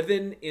been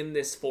living in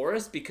this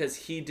forest because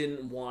he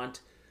didn't want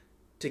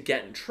to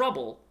get in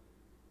trouble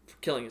for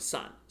killing his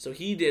son. So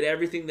he did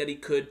everything that he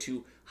could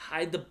to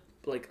hide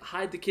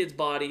the kid's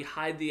body,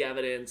 hide the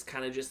evidence,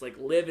 kind of just like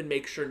live and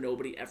make sure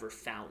nobody ever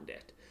found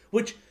it.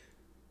 Which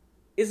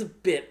is a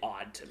bit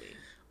odd to me.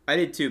 I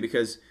did too,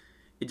 because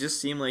it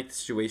just seemed like the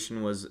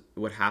situation was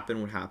what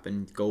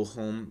happened, go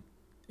home,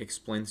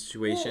 explain the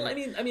situation. Well,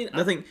 I mean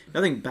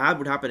nothing bad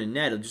would happen to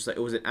Ned. It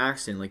was an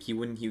accident. Like he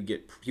wouldn't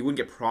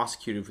get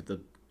prosecuted for the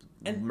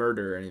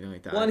murder or anything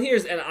like that. Well,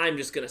 and I'm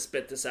just gonna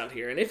spit this out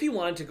here. And if he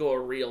wanted to go a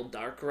real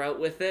dark route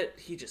with it,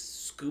 he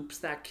just scoops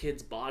that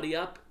kid's body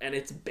up, and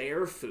it's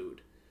bear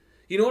food.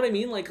 You know what I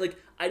mean? Like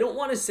I don't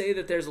want to say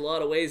that there's a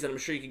lot of ways that I'm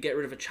sure you could get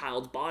rid of a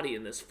child's body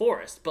in this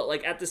forest, but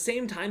like at the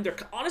same time, there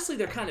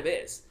kind of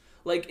is.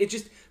 Like it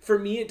just for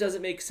me, it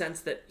doesn't make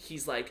sense that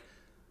he's like.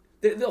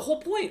 The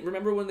whole point,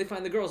 remember when they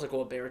find the girls, like,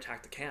 oh, a bear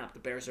attacked the camp. The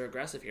bears are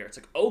aggressive here. It's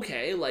like,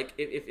 okay, like,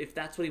 if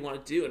that's what he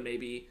wanted to do, and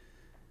maybe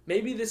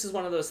this is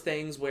one of those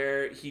things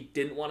where he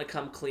didn't want to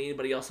come clean,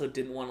 but he also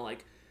didn't want to,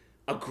 like,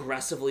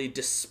 aggressively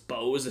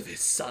dispose of his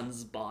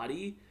son's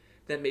body,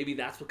 that maybe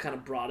that's what kind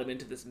of brought him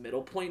into this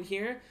middle point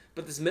here.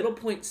 But this middle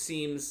point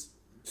seems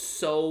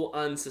so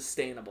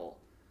unsustainable,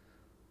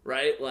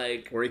 right?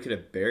 Like... Or he could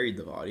have buried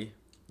the body.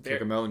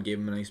 Took him out and gave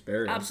him a nice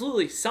burial.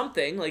 Absolutely,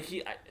 something. Like,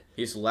 he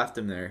just left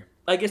him there.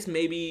 I guess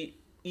maybe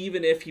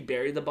even if he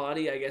buried the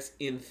body, I guess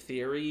in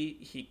theory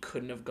he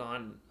couldn't have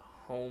gone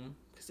home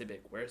because they'd be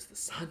like, "Where's the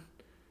son?"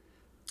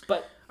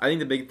 But I think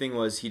the big thing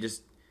was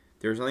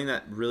there was nothing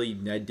that really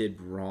Ned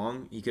did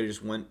wrong. He could have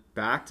just went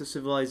back to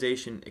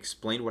civilization,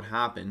 explained what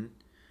happened,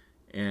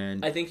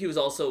 and I think he was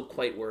also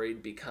quite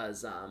worried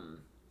because,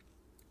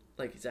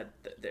 like he said,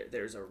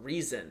 there's a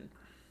reason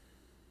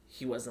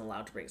he wasn't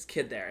allowed to bring his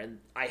kid there, and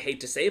I hate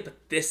to say it, but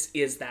this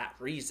is that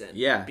reason.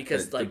 Yeah,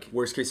 because the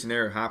worst case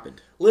scenario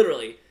happened.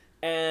 Literally.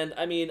 And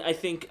I mean, I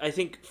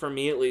think for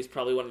me at least,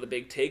 probably one of the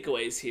big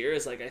takeaways here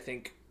is like I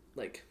think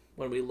like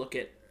when we look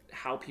at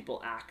how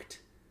people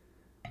act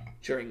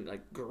during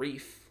like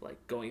grief,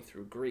 like going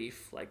through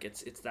grief, like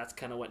it's that's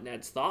kind of what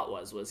Ned's thought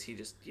was he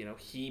just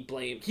he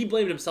blamed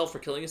himself for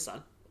killing his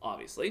son.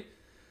 Obviously,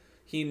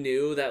 he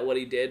knew that what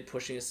he did,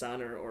 pushing his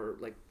son or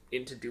like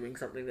into doing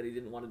something that he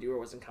didn't want to do or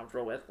wasn't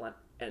comfortable with,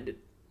 ended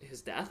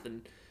his death.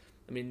 And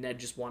I mean, Ned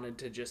just wanted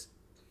to just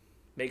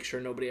make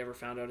sure nobody ever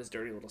found out his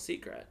dirty little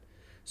secret.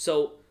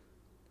 So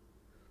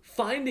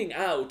finding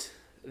out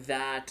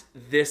that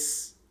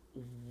this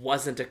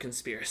wasn't a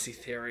conspiracy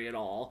theory at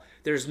all,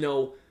 there's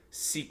no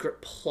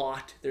secret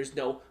plot, there's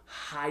no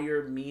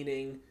higher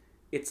meaning,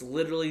 it's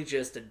literally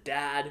just a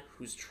dad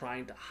who's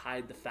trying to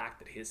hide the fact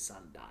that his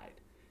son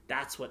died.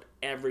 That's what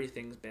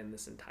everything's been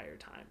this entire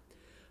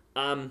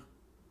time.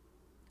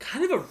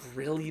 Kind of a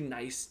really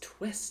nice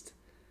twist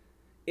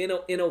in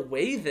a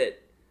way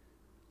that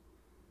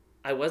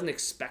I wasn't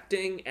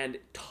expecting, and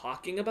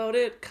talking about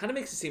it kind of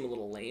makes it seem a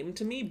little lame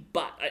to me,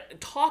 but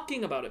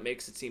talking about it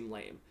makes it seem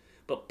lame,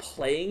 but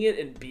playing it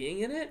and being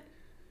in it,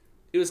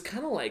 it was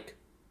kind of like,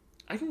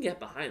 I can get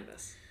behind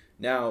this.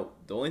 Now,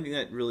 the only thing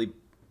that really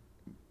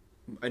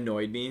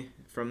annoyed me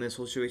from this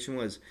whole situation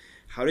was,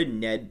 how did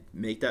Ned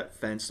make that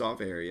fenced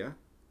off area?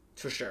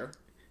 For sure.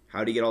 How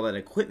did he get all that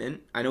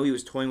equipment? I know he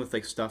was toying with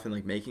like stuff and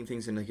like making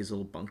things in like his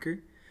little bunker,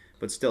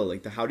 but still,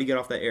 like how did he get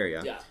off that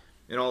area? Yeah.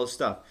 And all this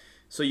stuff.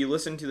 So you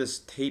listen to this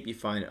tape you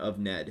find of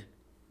Ned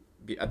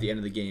at the end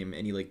of the game,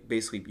 and he like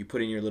basically you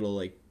put in your little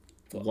like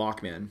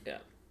Walkman. Yeah.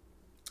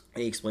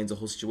 And he explains the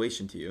whole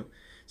situation to you,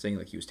 saying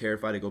like he was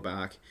terrified to go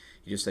back.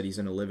 He just said he's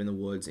gonna live in the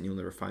woods and you'll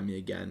never find me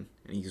again.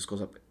 And he just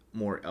goes up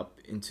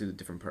into the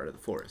different part of the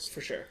forest.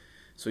 For sure.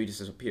 So he just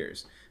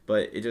disappears.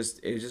 But it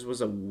just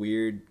was a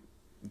weird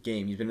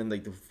game. He's been in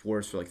like the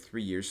forest for like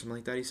 3 years, something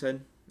like that. He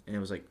said, and it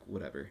was like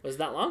whatever. Was it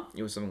that long?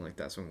 It was something like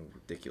that, something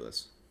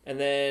ridiculous. And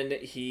then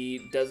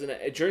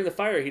during the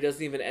fire, he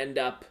doesn't even end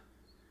up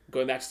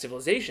going back to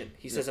civilization.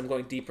 He says, I'm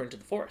going deeper into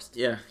the forest.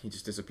 Yeah, he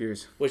just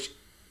disappears. Which,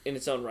 in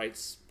its own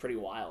right's pretty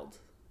wild.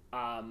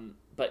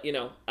 But,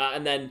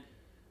 and then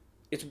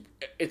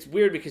it's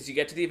weird because you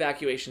get to the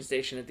evacuation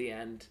station at the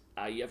end.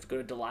 You have to go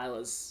to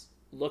Delilah's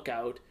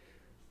lookout.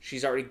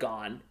 She's already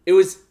gone. It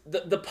was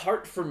the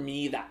part for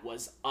me that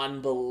was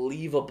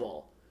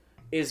unbelievable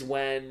is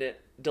when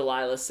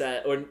Delilah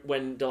said, or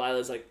when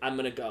Delilah's like, I'm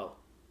going to go.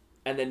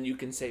 And then you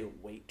can say,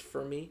 wait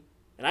for me.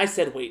 And I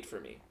said, wait for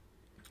me.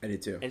 I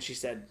did too. And she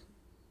said,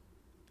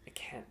 I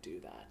can't do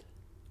that.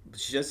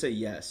 But she does say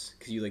yes,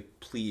 because you, like,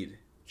 plead.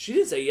 She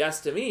didn't say yes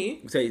to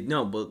me. Say,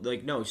 no, but,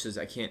 like, no, she says,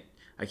 I can't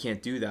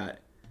do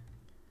that.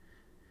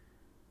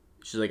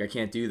 She's like, I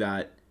can't do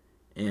that.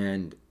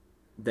 And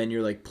then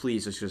you're like,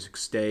 please, just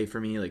stay for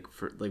me, like,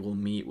 we'll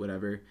meet,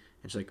 whatever.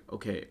 And she's like,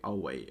 okay, I'll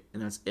wait.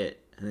 And that's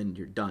it. And then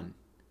you're done.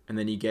 And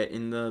then you get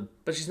in the...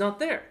 But she's not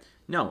there.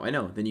 No, I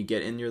know. Then you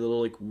get in your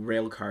little, like,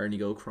 rail car and you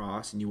go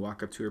across and you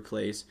walk up to her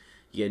place.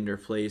 You get into her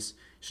place.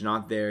 She's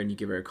not there and you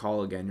give her a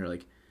call again. You're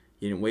like,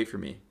 you didn't wait for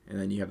me. And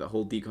then you have that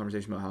whole deep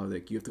conversation about how,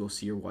 like, you have to go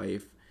see your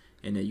wife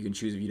and you can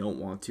choose if you don't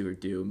want to or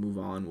do, move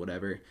on,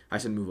 whatever. I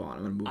said move on.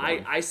 I'm going to move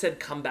on. I said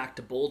come back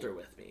to Boulder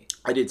with me.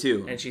 I did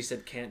too. And she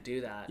said can't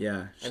do that.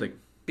 Yeah. She's like...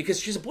 Because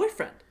she's a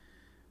boyfriend.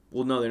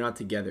 Well, no, they're not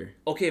together.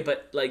 Okay,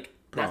 but, like...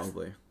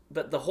 Probably.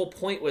 But the whole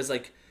point was,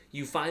 like,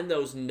 you find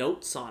those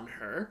notes on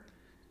her...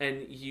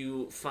 And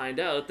you find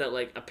out that,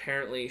 like,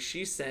 apparently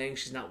she's saying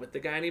she's not with the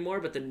guy anymore,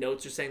 but the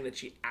notes are saying that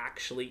she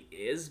actually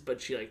is,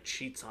 but she, like,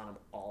 cheats on him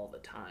all the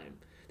time.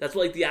 That's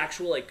what,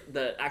 like,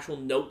 the actual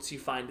notes you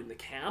find in the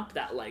camp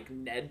that, like,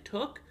 Ned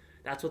took,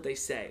 that's what they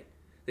say.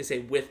 They say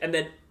with, and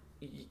then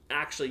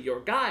actually your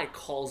guy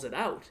calls it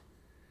out.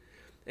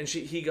 And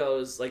he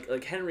goes,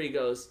 like Henry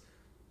goes,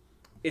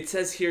 it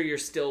says here you're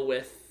still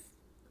with,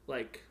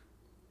 like,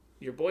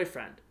 your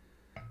boyfriend.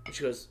 And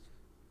she goes,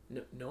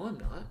 no, I'm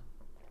not.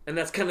 And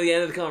that's kind of the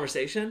end of the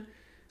conversation.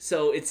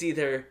 So it's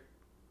either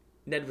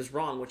Ned was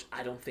wrong, which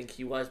I don't think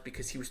he was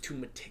because he was too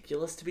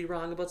meticulous to be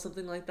wrong about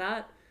something like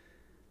that.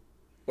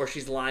 Or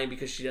she's lying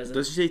because she doesn't...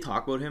 Doesn't she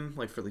talk about him?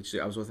 Like, for like,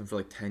 I was with him for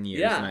like 10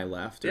 years and I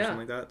left or something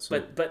like that?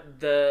 So But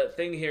the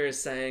thing here is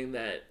saying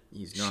that...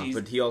 He's not.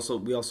 But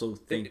we also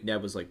think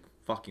Ned was, like,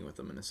 fucking with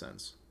him in a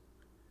sense.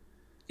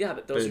 Yeah,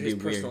 but those are his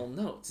personal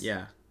notes.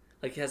 Yeah.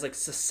 Like, he has, like,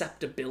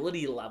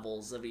 susceptibility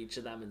levels of each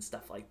of them and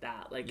stuff like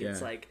that. Like,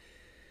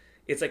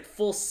 it's like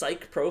full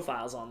psych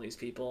profiles on these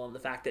people, and the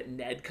fact that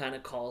Ned kind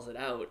of calls it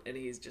out, and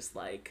he's just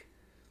like...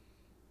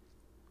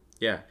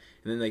 Yeah.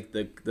 And then, like,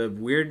 the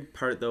weird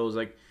part, though, is,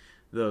 like,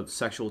 the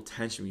sexual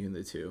tension between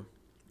the two.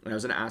 And I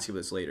was going to ask you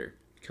this later,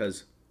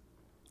 because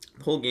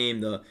the whole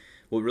game,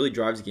 what really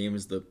drives the game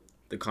is the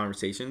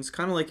conversations.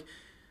 Kind of like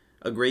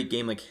a great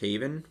game like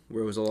Haven,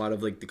 where it was a lot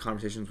of, like, the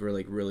conversations were,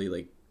 like, really,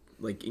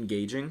 like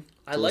engaging.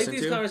 I like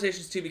these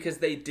conversations, too, because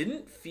they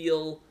didn't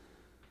feel...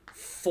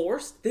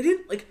 forced. They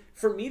didn't, like,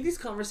 for me, these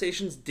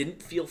conversations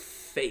didn't feel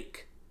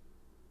fake.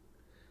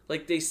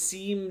 Like, they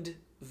seemed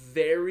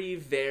very,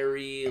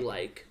 very,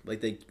 like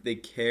they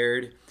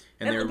cared,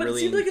 and they're but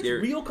really... it seemed like it's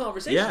real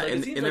conversation. Yeah,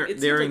 like,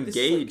 and they're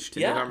engaged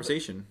in the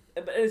conversation.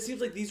 But it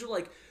seems like these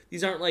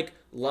aren't, like,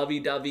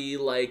 lovey-dovey,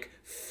 like,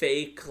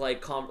 fake,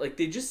 like, like,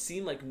 they just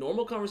seem like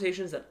normal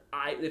conversations that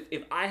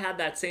if I had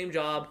that same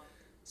job,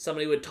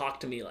 somebody would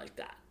talk to me like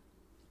that.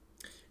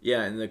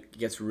 Yeah, and it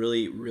gets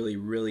really, really,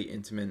 really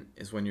intimate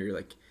is when you're,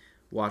 like,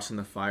 watching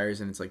the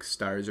fires and it's, like,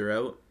 stars are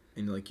out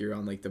and, like, you're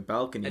on, like, the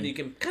balcony. And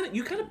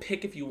you kind of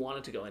pick if you want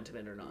it to go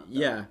intimate or not. Though.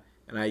 Yeah,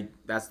 and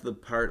that's the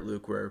part,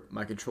 Luke, where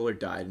my controller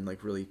died and,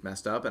 like, really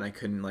messed up and I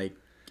couldn't, like,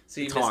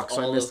 talk.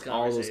 So I missed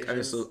all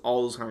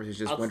those conversations.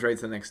 Just went right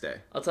to the next day.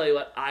 I'll tell you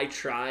what, I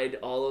tried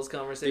all those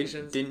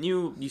conversations. Didn't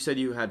you? You said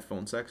you had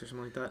phone sex or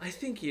something like that? I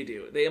think you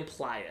do. They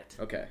imply it.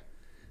 Okay.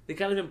 They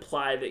kind of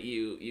imply that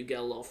you get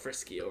a little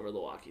frisky over the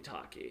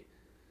walkie-talkie.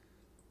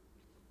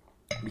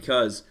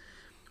 Because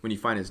when you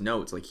find his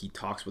notes, like, he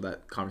talks with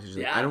that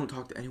conversation. Yeah. Like, I don't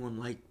talk to anyone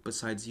like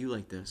besides you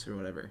like this or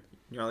whatever.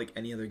 You're not like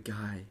any other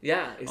guy.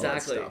 Yeah,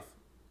 exactly. All that stuff.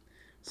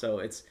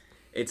 So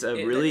it's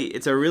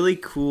a really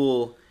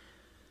cool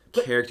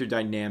character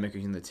dynamic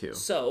between the two.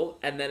 So,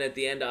 and then at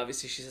the end,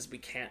 obviously, she says, we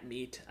can't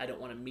meet. I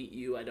don't want to meet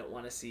you. I don't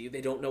want to see you.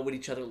 They don't know what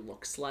each other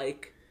looks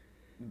like.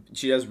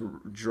 She does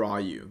draw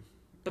you.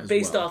 But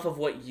based off of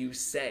what you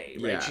say,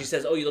 right? Yeah. She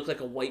says, oh, you look like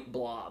a white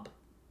blob.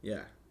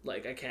 Yeah.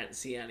 Like, I can't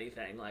see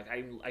anything. Like,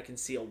 I can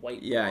see a white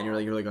blob. Yeah, and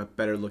you're like a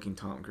better looking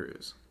Tom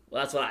Cruise.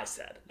 Well, that's what I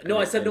said. No,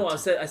 I said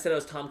I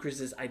was Tom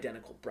Cruise's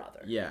identical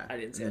brother. Yeah. I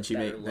didn't say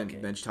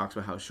and then she talks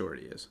about how short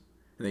he is.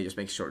 And they just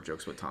make short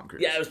jokes with Tom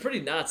Cruise. Yeah, it was pretty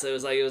nuts. It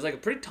was like a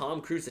pretty Tom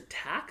Cruise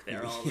attack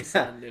there all of a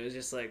sudden. It was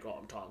just like, oh,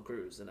 I'm Tom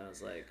Cruise. And I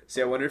was like...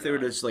 See, I wonder if they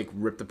would have just, like,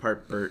 ripped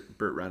apart Burt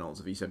Reynolds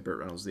if you said Burt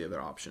Reynolds the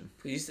other option.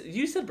 You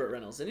said Burt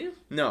Reynolds, didn't you?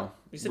 No.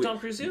 You said Tom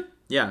Cruise too?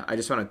 Yeah, I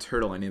just found a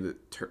turtle. I named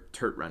it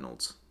Turt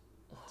Reynolds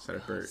instead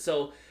of Burt.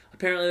 So,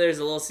 apparently there's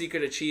a little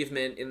secret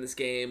achievement in this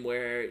game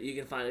where you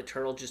can find a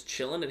turtle just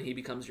chilling and he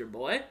becomes your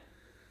boy.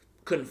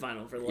 Couldn't find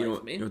one for the life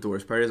of me. You know what the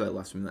worst part is? I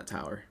left him in that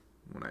tower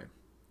when I.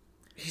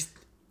 He's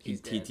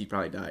He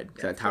probably died.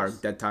 Yeah,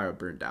 that tower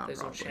burned down. There's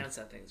probably. no chance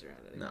that thing's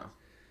around anymore. No.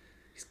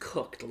 He's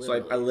cooked. So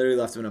I literally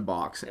left him in a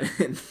box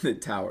in the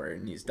tower,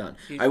 and he's done.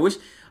 He's, I wish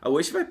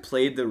if I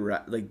played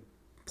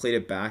played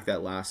it back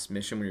that last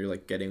mission when you're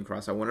like getting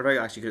across. I wonder if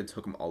I actually could have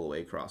took him all the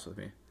way across with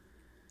me.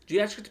 Do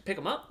you actually get to pick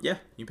him up? Yeah,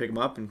 you pick him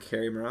up and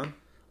carry him around.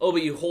 Oh,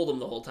 but you hold him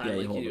the whole time. Yeah,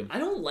 like you hold do. him. I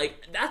don't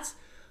like that's.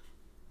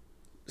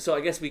 So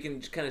I guess we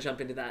can kind of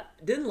jump into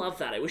that. Didn't love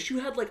that. I wish you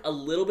had like a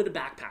little bit of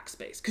backpack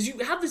space because you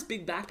have this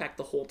big backpack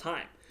the whole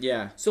time.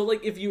 Yeah. So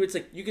like it's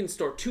like you can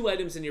store 2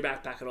 items in your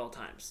backpack at all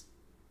times.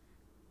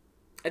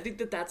 I think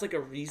that's like a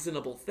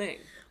reasonable thing.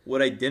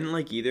 What I didn't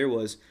like either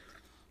was,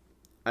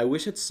 I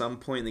wish at some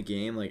point in the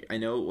game, like I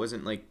know it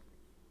wasn't like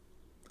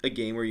a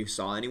game where you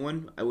saw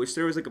anyone. I wish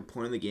there was like a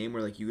point in the game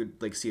where like you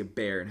could like see a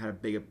bear and had a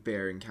big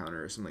bear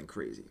encounter or something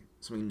crazy,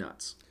 something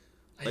nuts.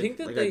 I think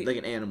that like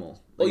an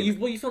animal. Like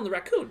you found the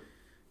raccoon.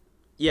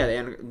 Yeah,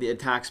 it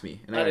attacks me,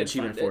 and I got an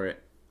achievement for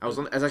it. I was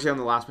actually on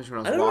the last mission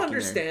when I was walking I don't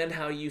understand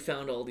how you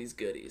found all these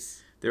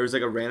goodies. There was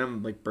like a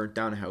random like burnt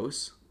down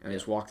house, and I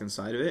just walked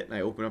inside of it, and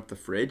I opened up the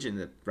fridge, and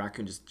the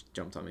raccoon just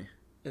jumped on me.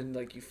 And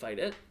like you fight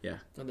it. Yeah.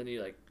 And then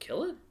you like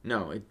kill it.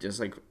 No, it just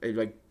like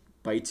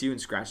bites you and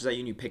scratches at you,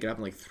 and you pick it up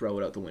and like throw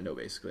it out the window,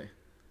 basically.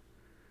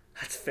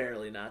 That's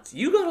fairly nuts.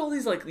 You got all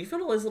these you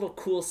found all these little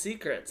cool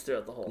secrets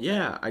throughout the whole thing.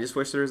 Yeah, I just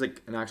wish there was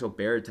like an actual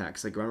bear attack.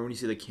 'Cause, like remember when you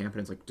see the camp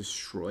and it's like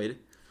destroyed?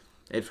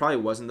 It probably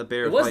wasn't the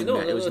bear. It was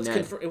Ned. It was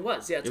Ned. It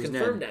was, yeah, it's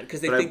confirmed Ned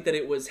because they think that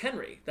it was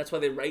Henry. That's why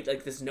they write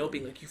like this note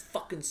being like, "You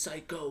fucking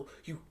psycho,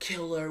 you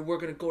killer. We're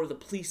gonna go to the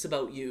police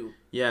about you."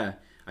 Yeah,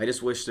 I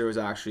just wish there was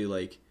actually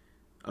like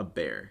a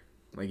bear.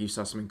 Like you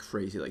saw something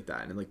crazy like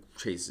that and it like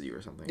chases you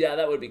or something. Yeah,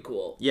 that would be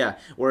cool. Yeah,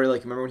 or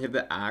like remember when you have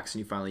the axe and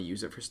you finally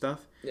use it for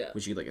stuff? Yeah.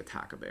 Which you could like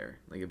attack a bear.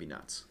 Like it'd be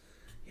nuts.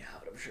 Yeah,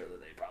 but I'm sure that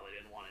they probably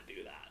didn't want to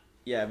do that.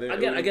 Yeah, but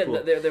again,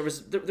 cool. there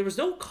was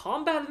no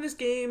combat in this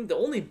game. The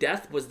only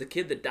death was the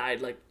kid that died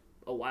like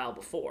a while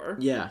before.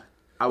 Yeah,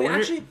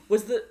 Actually,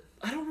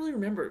 I don't really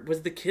remember.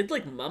 Was the kid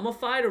like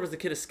mummified or was the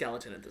kid a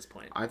skeleton at this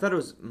point? I thought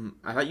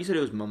you said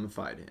it was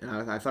mummified, and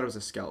I thought it was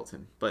a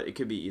skeleton, but it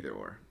could be either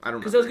or. I don't know.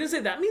 Because I was gonna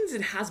say that means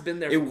it has been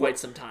there for quite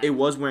some time. It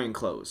was wearing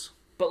clothes.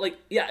 But like,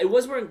 yeah, it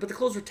was wearing, but the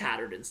clothes were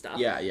tattered and stuff.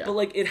 Yeah, yeah. But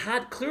like, it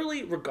had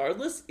clearly,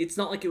 regardless, it's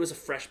not like it was a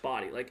fresh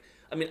body. Like,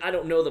 I mean, I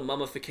don't know the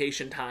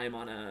mummification time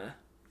on a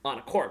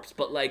corpse,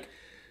 but like,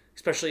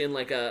 especially in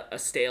like a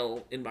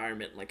stale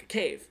environment like a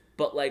cave.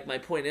 But like, my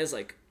point is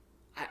like,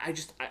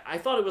 I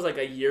thought it was like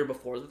a year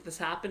before that this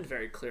happened.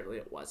 Very clearly,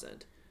 it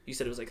wasn't. You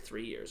said it was like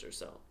 3 years or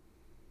so.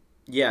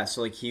 Yeah,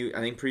 so like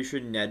pretty sure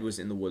Ned was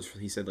in the woods for,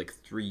 he said like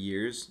 3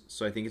 years.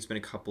 So I think it's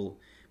been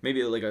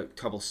maybe like a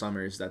couple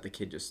summers that the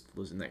kid just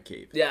was in that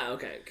cave. Yeah,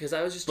 okay. Because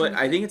I was just. But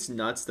I think it's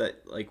nuts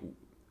that like,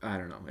 I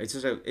don't know. It's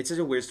just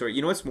a weird story.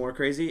 You know what's more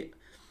crazy?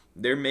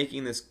 They're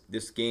making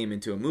this game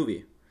into a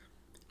movie.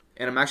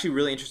 And I'm actually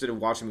really interested in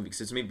watching the movie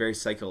because it's going to be very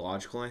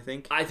psychological, I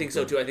think. I think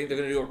so, too. I think they're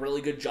going to do a really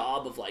good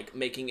job of, like,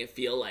 making it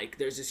feel like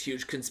there's this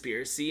huge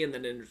conspiracy, and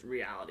then in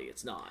reality,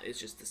 it's not. It's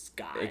just this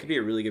guy. It could be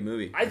a really good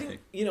movie. I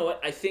think, you know what?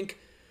 I think,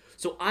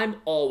 so I'm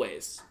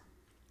always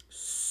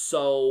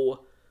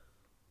so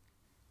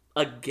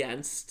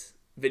against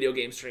video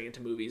games turning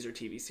into movies or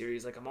TV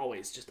series. Like, I'm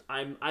always just,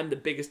 I'm the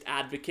biggest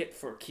advocate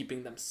for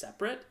keeping them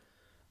separate.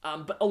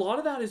 But a lot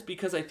of that is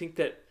because I think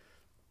that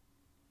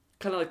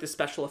kind of like the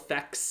special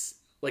effects,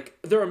 like,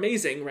 they're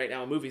amazing right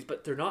now in movies,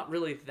 but they're not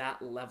really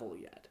that level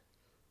yet,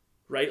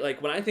 right?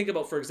 Like, when I think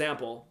about, for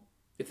example,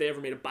 if they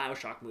ever made a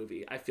BioShock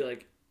movie, I feel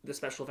like the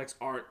special effects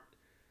aren't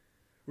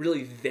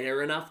really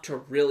there enough to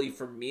really,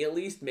 for me at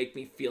least, make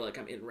me feel like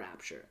I'm in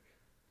rapture.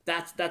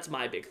 That's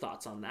my big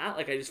thoughts on that.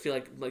 Like, I just feel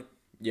like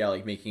yeah,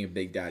 like making a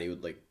Big Daddy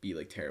would like be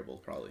like terrible,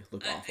 probably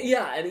look awful.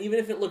 Yeah, and even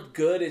if it looked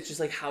good, it's just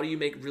like, how do you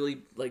make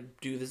really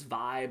like do this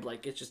vibe?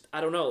 Like, it's just, I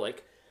don't know,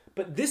 like.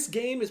 But this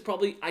game is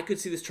probably, I could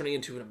see this turning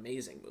into an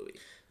amazing movie.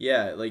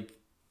 Yeah, like,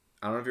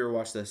 I don't know if you ever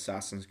watched the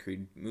Assassin's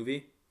Creed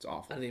movie. It's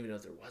awful. I didn't even know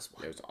there was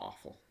one. It was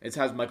awful. It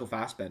has Michael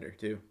Fassbender,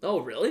 too. Oh,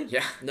 really?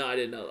 Yeah. No, I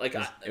didn't know. Like,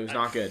 it was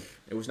not good.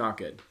 It was not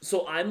good.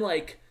 So I'm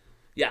like,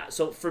 yeah,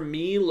 so for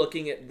me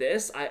looking at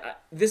this,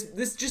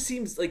 this just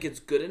seems like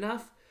it's good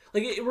enough.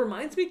 Like, it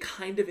reminds me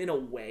kind of in a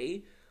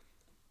way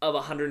of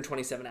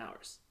 127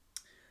 Hours.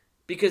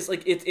 Because,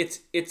 like, it's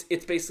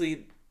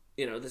basically,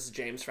 you know, this is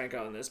James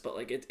Franco on this, but,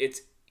 like,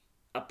 it's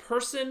a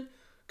person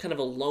kind of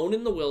alone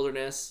in the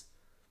wilderness,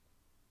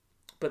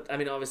 but I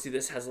mean, obviously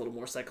this has a little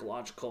more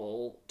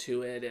psychological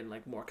to it and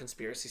like more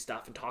conspiracy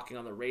stuff and talking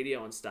on the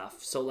radio and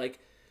stuff. So like,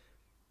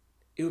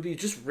 it would be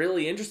just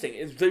really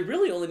interesting. They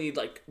really only need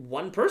like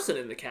one person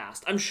in the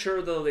cast. I'm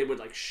sure though they would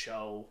like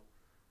show,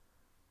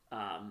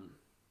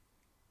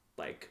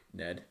 like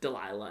Ned,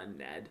 Delilah and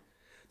Ned.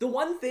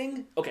 One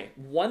thing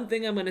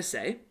I'm gonna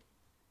say,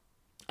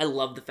 I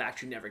love the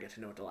fact you never get to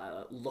know what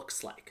Delilah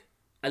looks like.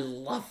 I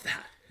love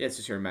that. Yeah, it's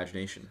just your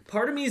imagination.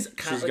 Part of me is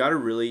kind She's got a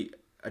really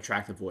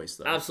attractive voice,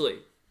 though. Absolutely.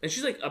 And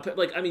she's like,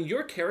 I mean,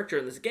 your character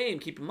in this game,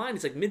 keep in mind,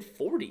 is like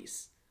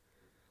mid-40s.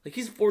 Like,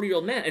 he's a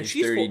 40-year-old man, and He's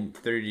she's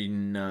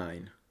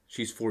 39.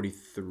 She's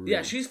 43.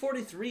 Yeah, she's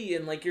 43,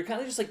 and like you're kind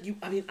of just like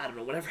I mean, I don't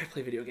know. Whenever I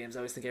play video games, I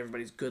always think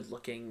everybody's good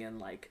looking and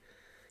like,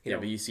 you know.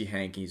 But you see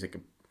Hank, he's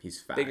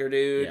fat. Bigger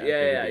dude.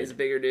 Yeah, he's a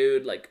bigger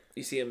dude. Like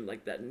you see him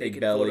like that naked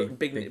belly. photo,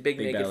 big naked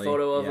belly.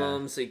 photo of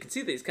him, so you can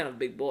see that he's kind of a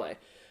big boy.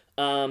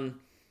 But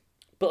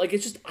like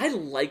it's just I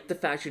like the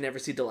fact you never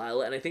see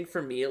Delilah, and I think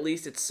for me at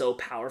least it's so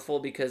powerful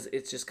because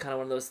it's just kind of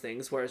one of those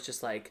things where it's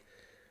just like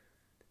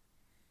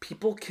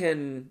people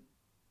can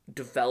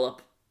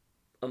develop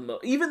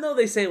even though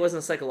they say it wasn't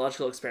a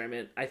psychological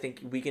experiment, I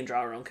think we can draw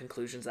our own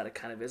conclusions that it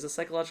kind of is a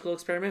psychological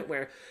experiment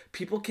where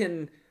people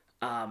can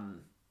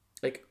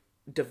like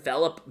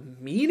develop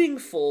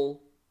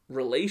meaningful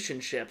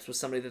relationships with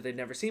somebody that they've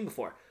never seen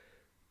before.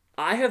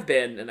 I have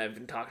been, and I've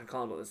been talking to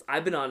Colin about this,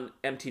 I've been on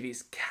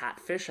MTV's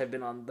Catfish. I've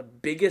been on the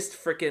biggest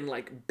freaking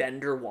like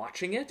bender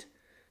watching it.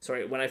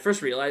 Sorry, when I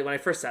first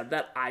said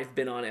that, I've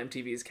been on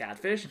MTV's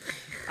Catfish.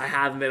 I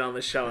haven't been on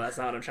the show. That's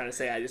not what I'm trying to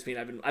say. I just mean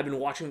I've been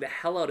watching the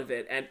hell out of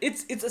it, and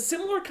it's a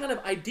similar kind of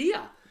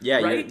idea.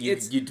 Yeah, right? you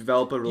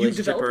develop a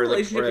relationship, or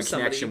a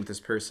connection with this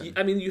person.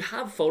 I mean, you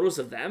have photos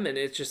of them, and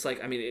it's just like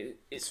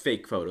it's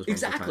fake photos.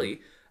 Exactly.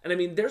 And I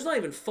mean, there's not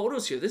even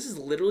photos here. This is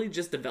literally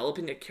just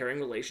developing a caring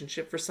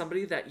relationship for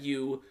somebody that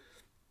you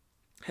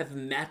have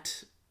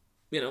met.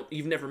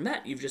 You've never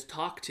met. You've just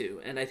talked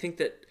to, and I think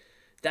that.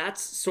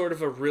 That's sort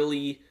of a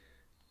really,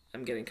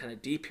 I'm getting kind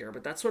of deep here,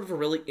 but that's sort of a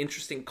really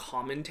interesting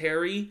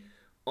commentary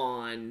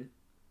on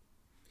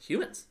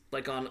humans,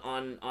 like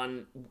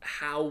on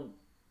how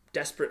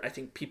desperate I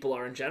think people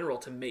are in general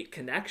to make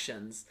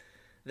connections,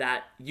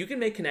 that you can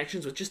make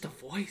connections with just a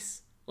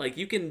voice. Like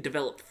you can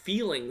develop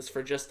feelings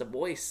for just a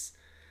voice.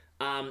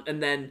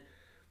 And then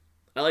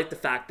I like the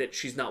fact that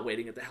she's not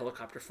waiting at the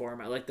helicopter for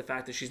him. I like the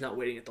fact that she's not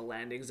waiting at the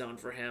landing zone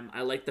for him.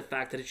 I like the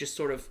fact that it just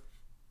sort of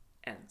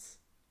ends.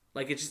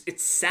 Like,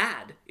 it's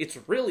sad. It's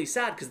really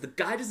sad because the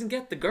guy doesn't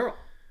get the girl.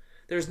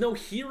 There's no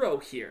hero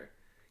here.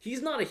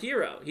 He's not a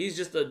hero. He's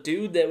just a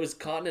dude that was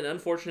caught in an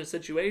unfortunate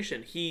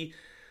situation. He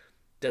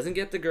doesn't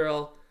get the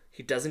girl.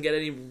 He doesn't get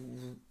any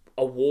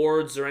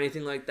awards or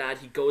anything like that.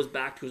 He goes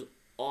back to his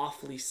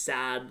awfully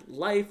sad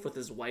life with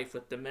his wife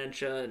with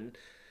dementia, and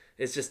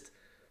it's just...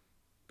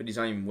 But he's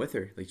not even with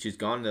her. Like, she's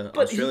gone to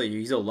Australia.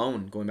 He's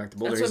alone going back to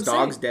Boulder. His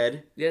dog's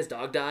dead. Yeah, his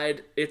dog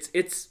died.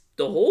 It's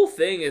the whole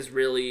thing is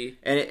really...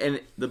 And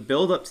the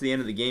build up to the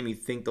end of the game, you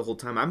think the whole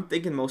time... I'm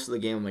thinking most of the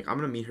game, I'm like, I'm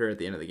going to meet her at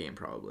the end of the game,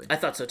 probably. I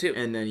thought so, too.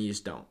 And then you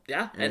just don't.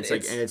 Yeah. And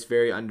it's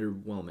very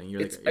underwhelming.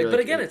 But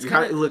again, it's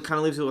kind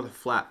of leaves it with a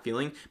flat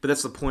feeling, but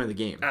that's the point of the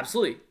game.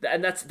 Absolutely.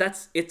 And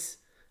it's...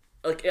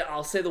 Like,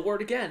 I'll say the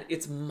word again.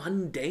 It's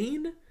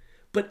mundane,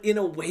 but in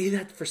a way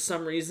that, for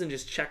some reason,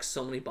 just checks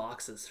so many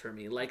boxes for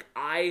me. Like,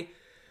 I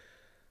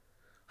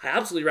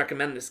absolutely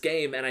recommend this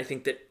game, and I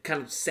think that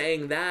kind of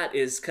saying that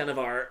is kind of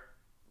our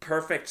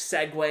perfect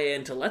segue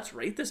into let's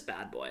rate this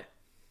bad boy.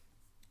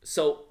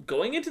 So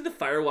going into the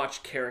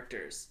Firewatch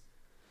characters,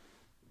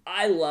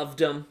 I loved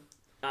them.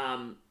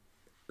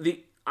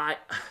 I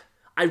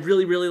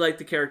really, really liked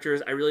the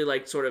characters. I really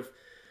liked sort of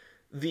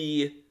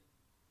the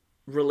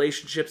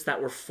relationships that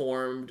were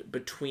formed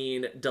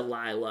between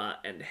Delilah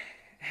and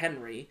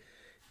Henry.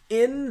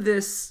 In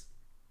this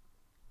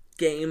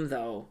game,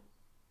 though,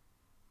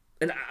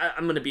 and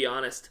I'm going to be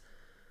honest,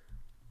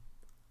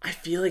 I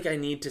feel like I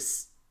need to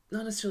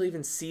not necessarily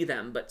even see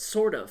them, but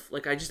sort of.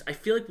 Like, I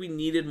feel like we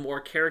needed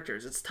more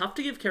characters. It's tough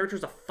to give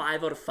characters a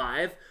 5 out of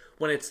 5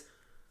 when it's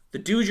the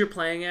dude you're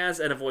playing as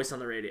and a voice on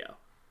the radio.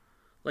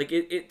 Like,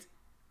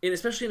 and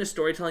especially in a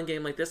storytelling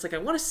game like this, like, I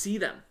want to see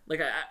them.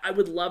 Like, I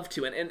would love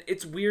to. And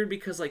it's weird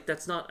because, like,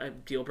 that's not a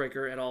deal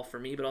breaker at all for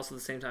me, but also at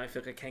the same time, I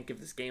feel like I can't give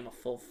this game a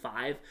full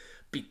 5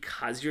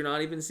 because you're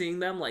not even seeing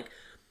them. Like,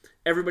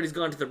 everybody's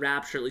gone to the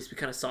Rapture. At least we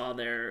kind of saw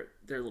their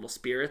little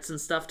spirits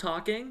and stuff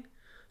talking.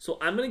 So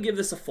I'm going to give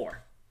this a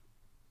 4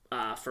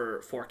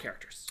 for 4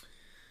 characters.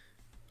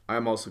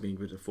 I'm also going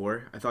to give it a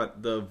 4. I thought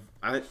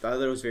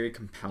it was very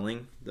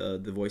compelling, the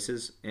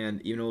voices,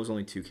 and even though it was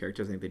only 2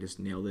 characters, I think they just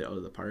nailed it out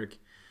of the park.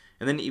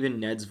 And then even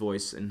Ned's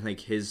voice and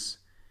like his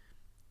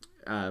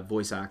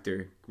voice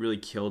actor really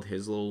killed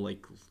his little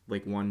like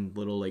one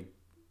little like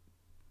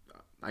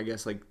I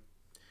guess like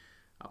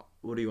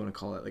what do you want to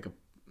call it, like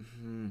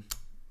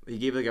he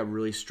gave like a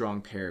really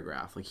strong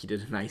paragraph. Like he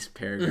did a nice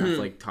paragraph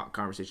like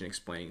conversation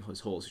explaining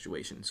his whole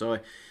situation. So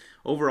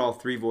overall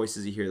 3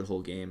 voices you hear the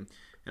whole game,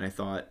 and I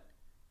thought,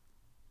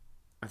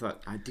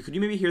 could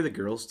you maybe hear the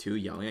girls too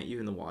yelling at you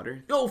in the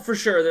water? Oh, for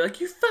sure. They're like,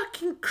 "You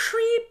fucking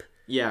creep!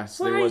 Yeah,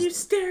 so why are you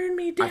staring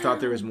me down?" I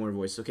thought there was more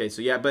voice. Okay,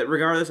 so yeah, but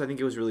regardless, I think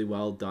it was really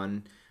well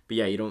done. But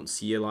yeah, you don't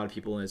see a lot of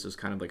people, and it's just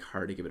kind of like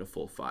hard to give it a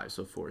full 5.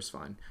 So 4 is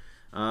fine.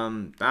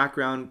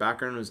 Background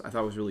was, I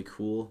thought, was really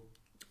cool.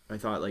 I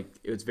thought like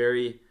it was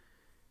very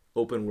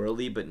open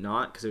worldy, but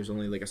not, because there's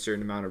only like a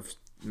certain amount of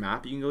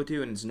map you can go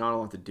to, and it's not a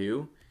lot to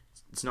do.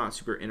 It's not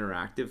super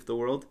interactive, the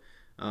world.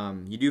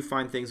 You do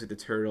find things like the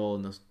turtle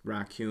and the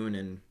raccoon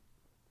and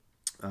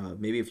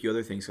maybe a few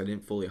other things. I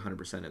didn't fully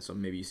 100% it, so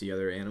maybe you see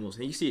other animals. I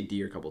think you see a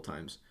deer a couple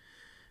times.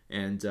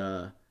 And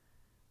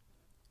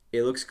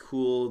it looks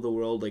cool. The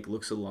world like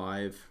looks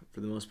alive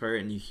for the most part,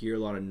 and you hear a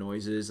lot of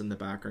noises in the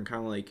background,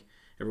 kind of like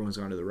everyone's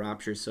gone to the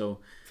Rapture. So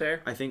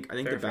Fair. I think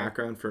Fair, the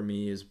background for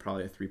me is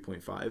probably a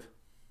 3.5.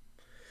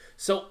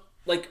 So,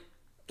 like,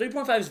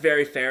 3.5 is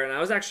very fair, and I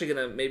was actually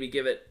going to maybe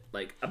give it,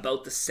 like,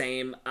 about the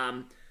same.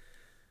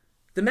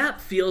 The map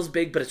feels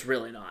big, but it's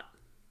really not.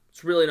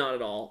 It's really not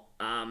at all.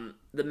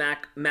 The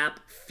map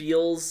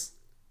feels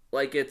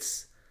like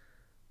it's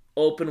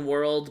open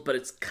world, but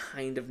it's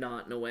kind of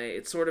not in a way.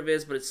 It sort of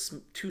is, but it's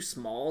too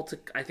small to,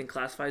 I think,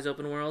 classify as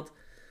open world.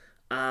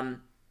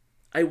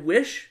 I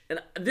wish,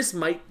 and this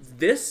might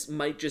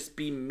just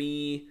be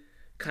me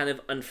kind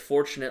of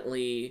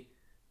unfortunately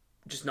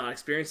just not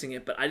experiencing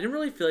it, but I didn't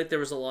really feel like there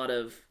was a lot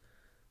of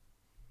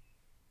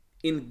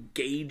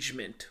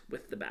engagement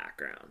with the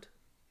background.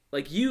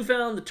 Like, you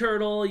found the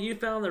turtle, you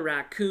found the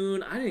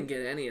raccoon. I didn't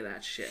get any of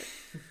that shit.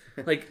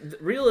 Like,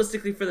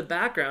 realistically, for the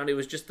background, it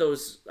was just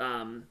those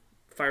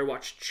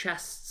Firewatch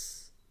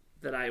chests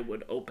that I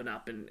would open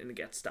up and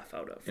get stuff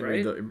out of,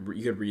 right?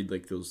 You could read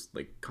like those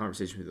like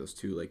conversations with those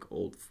two like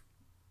old,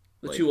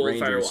 like, two old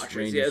Rangers,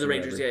 Firewatchers, yeah, the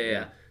Rangers,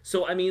 yeah.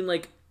 So I mean,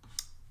 like,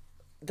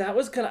 that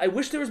was kind of. I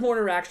wish there was more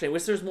interaction. I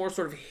wish there was more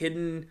sort of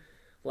hidden,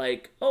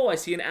 like, oh, I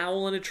see an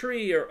owl in a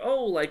tree, or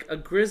oh, like a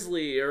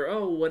grizzly, or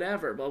oh,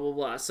 whatever, blah blah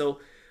blah. So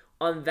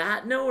on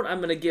that note, I'm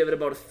gonna give it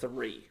about a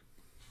 3.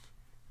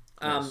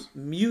 Yes.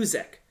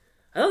 Music.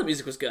 I thought the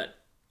music was good.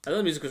 I thought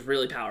the music was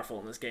really powerful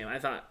in this game. I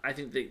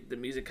think the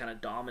music kind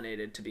of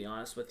dominated, to be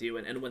honest with you.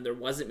 And when there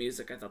wasn't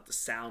music, I thought the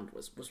sound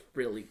was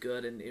really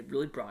good, and it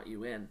really brought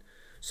you in.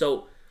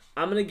 So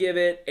I'm going to give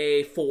it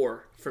a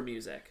 4 for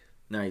music.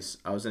 Nice.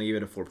 I was going to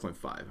give it a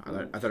 4.5.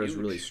 I thought it was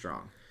really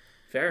strong.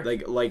 Fair.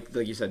 Like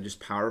you said, just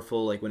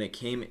powerful. Like when it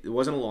came, it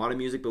wasn't a lot of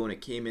music, but when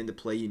it came into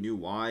play, you knew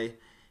why.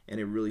 And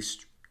it really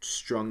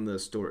strung the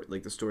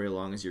story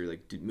along as you're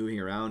like moving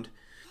around.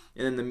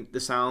 And then the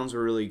sounds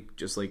were really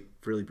just like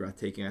really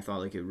breathtaking. I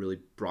thought like it really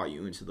brought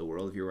you into the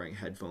world if you're wearing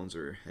headphones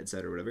or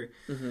headset or whatever.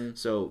 Mm-hmm.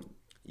 So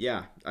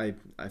yeah, I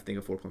think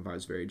a 4.5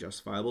 is very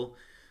justifiable.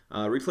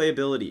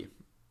 Replayability.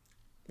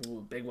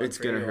 Ooh, big one. It's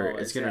gonna hurt.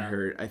 It's gonna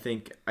hurt. I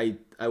think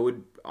I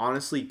would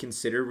honestly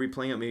consider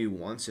replaying it maybe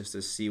once just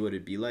to see what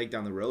it'd be like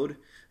down the road,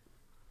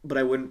 but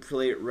I wouldn't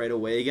play it right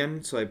away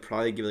again. So I'd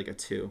probably give it like a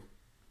 2.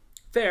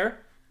 Fair.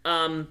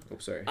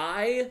 Sorry.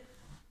 I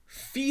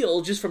feel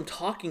just from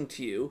talking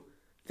to you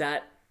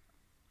that,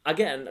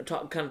 again,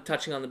 kind of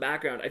touching on the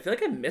background, I feel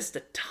like I missed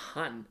a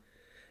ton.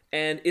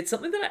 And it's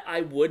something that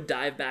I would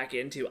dive back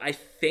into. I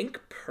think,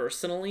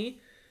 personally,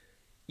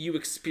 you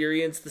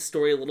experience the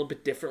story a little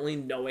bit differently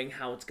knowing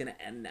how it's going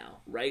to end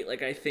now, right?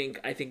 Like, I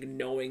think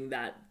knowing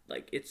that,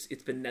 like, it's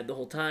been Ned the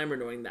whole time, or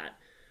knowing that,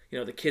 you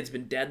know, the kid's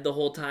been dead the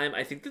whole time,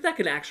 I think that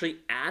can actually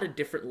add a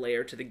different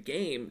layer to the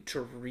game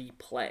to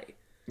replay.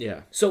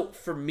 Yeah. So,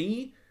 for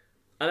me,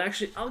 I'll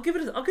give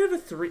it a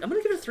 3. I'm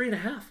going to give it a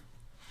 3.5.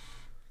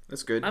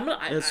 That's good.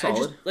 That's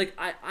solid.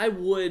 I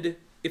would,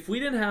 if we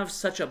didn't have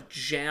such a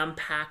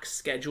jam-packed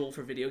schedule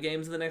for video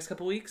games in the next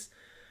couple weeks,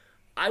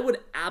 I would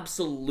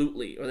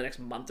absolutely, or the next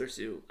month or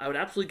so, I would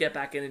absolutely get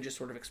back in and just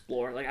sort of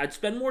explore. Like, I'd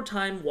spend more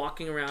time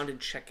walking around and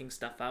checking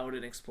stuff out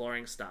and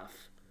exploring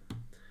stuff.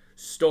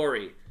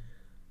 Story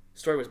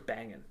was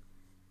banging.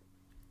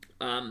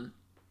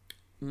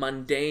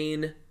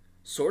 Mundane,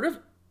 sort of.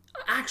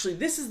 Actually,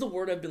 this is the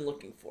word I've been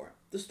looking for.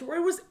 The story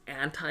was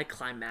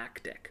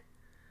anticlimactic.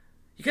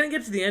 You kind of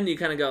get to the end and you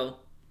kind of go,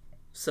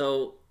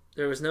 so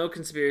there was no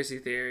conspiracy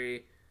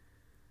theory.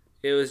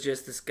 It was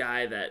just this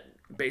guy that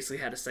basically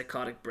had a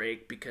psychotic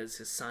break because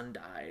his son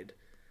died.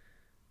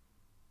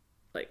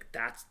 Like,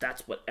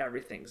 that's what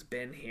everything's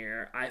been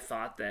here. I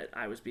thought that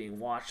I was being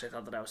watched. I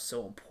thought that I was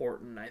so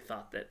important. I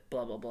thought that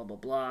blah, blah, blah, blah,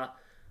 blah.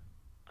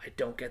 I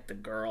don't get the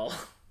girl.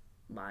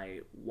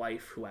 My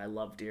wife, who I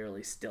love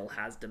dearly, still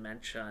has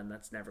dementia, and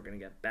that's never going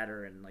to get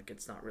better, and, like,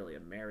 it's not really a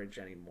marriage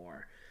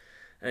anymore.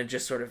 And it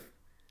just sort of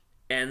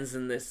ends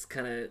in this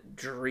kind of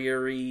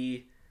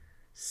dreary,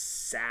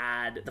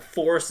 sad. The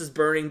forest is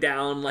burning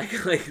down.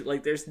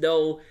 Like there's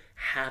no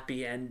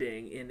happy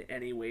ending in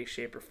any way,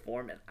 shape, or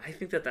form. And I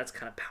think that that's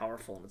kind of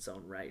powerful in its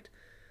own right.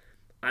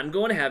 I'm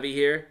going heavy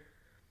here,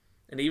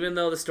 and even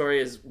though the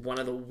story is one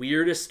of the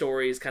weirdest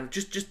stories, kind of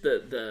just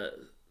the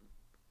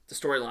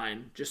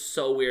storyline, just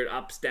so weird,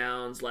 ups,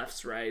 downs,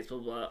 lefts, rights, blah,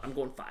 blah, blah. I'm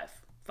going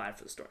 5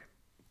 for the story.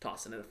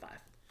 Tossing it a 5.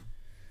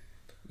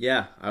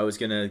 Yeah, I was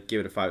gonna give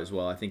it a 5 as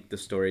well. I think the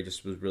story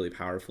just was really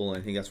powerful,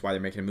 and I think that's why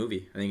they're making a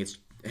movie. I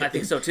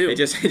think so too. It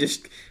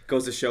just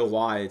goes to show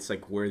why it's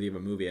like worthy of a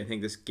movie. I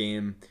think this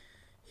game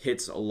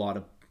hits a lot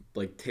of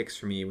like ticks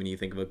for me when you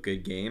think of a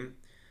good game,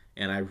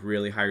 and I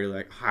really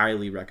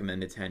highly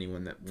recommend it to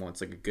anyone that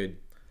wants like a good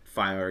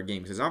 5-hour game,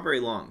 because it's not very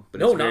long. But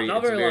not very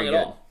long at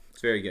all.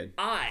 It's very good.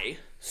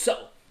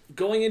 So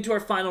going into our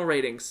final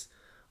ratings,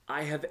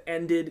 I have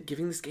ended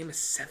giving this game a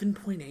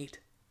 7.8.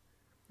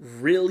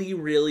 Really,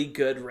 really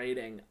good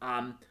rating.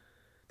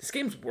 This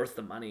game's worth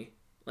the money.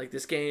 Like,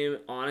 this game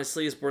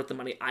honestly is worth the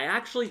money. I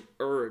actually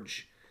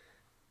urge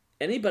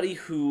anybody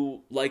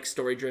who likes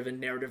story-driven,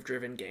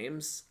 narrative-driven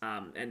games,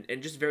 and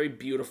just very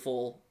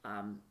beautiful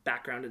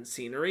background and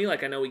scenery.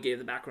 Like, I know we gave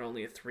the background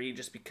only a 3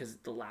 just because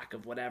of the lack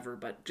of whatever,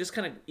 but just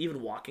kind of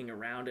even walking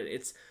around it,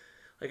 it's,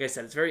 like I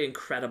said, it's very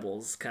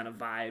Incredibles kind of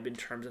vibe in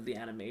terms of the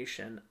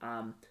animation.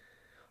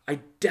 I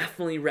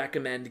definitely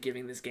recommend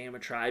giving this game a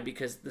try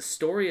because the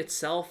story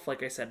itself,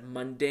 like I said,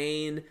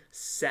 mundane,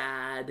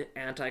 sad,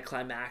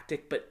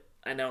 anticlimactic, but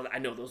I know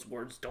those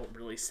words don't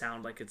really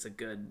sound like it's a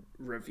good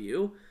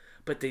review,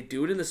 but they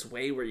do it in this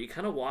way where you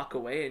kind of walk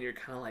away and you're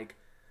kind of like,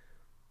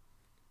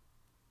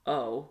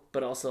 oh,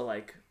 but also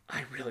like,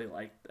 I really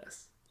like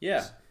this.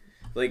 Yeah.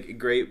 Like, a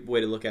great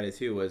way to look at it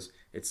too was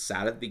it's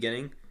sad at the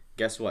beginning.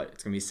 Guess what?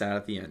 It's going to be sad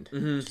at the end.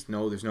 Just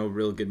know there's no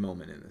real good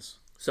moment in this.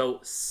 So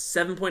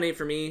 7.8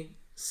 for me,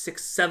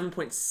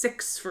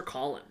 7.6 for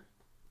Colin.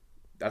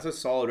 That's a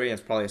solid rating.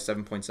 That's probably a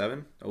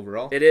 7.7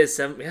 overall. It is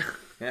 7, yeah.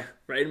 Yeah.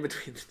 Right in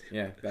between the two.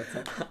 Yeah, that's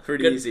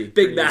pretty Good, easy. Big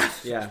Pretty math.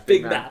 Easy. Yeah,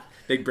 big math.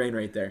 Big brain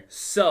right there.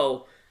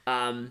 So,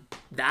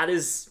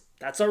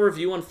 that's our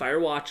review on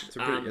Firewatch.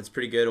 It's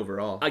pretty good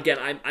overall.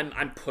 Again,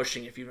 I'm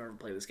pushing if you've never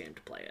played this game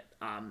to play it.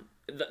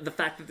 The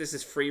fact that this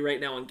is free right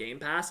now on Game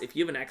Pass, if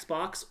you have an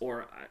Xbox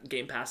or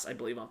Game Pass, I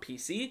believe on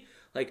PC,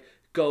 like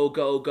go,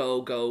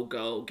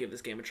 give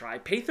this game a try.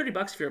 Pay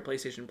 $30 if you're a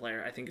PlayStation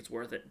player. I think it's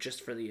worth it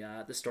just for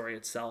the story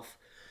itself.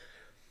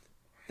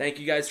 Thank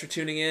you guys for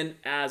tuning in.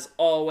 As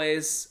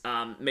always,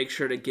 make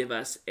sure to give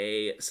us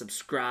a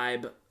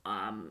subscribe,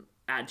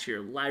 add to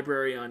your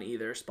library on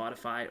either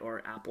Spotify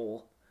or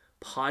Apple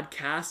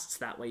Podcasts.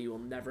 That way you will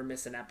never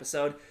miss an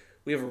episode.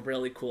 We have a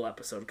really cool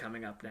episode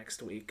coming up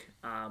next week.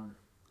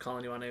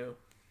 Colin, you want to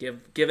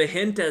give a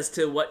hint as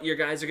to what your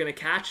guys are going to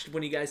catch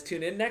when you guys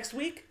tune in next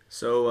week?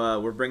 So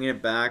we're bringing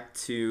it back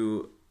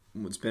to,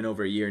 it's been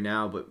over a year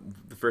now, but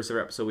the first ever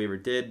episode we ever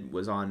did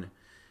was on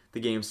the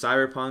game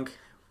Cyberpunk,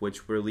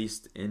 which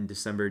released in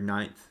December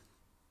 9th,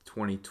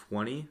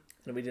 2020.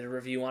 And we did a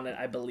review on it,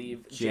 I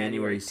believe,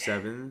 January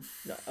 7th.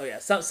 No, oh yeah,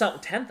 some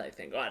 10th, I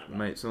think. Oh, I don't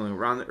know. Something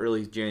around the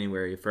early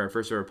January for our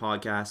first ever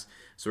podcast.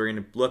 So we're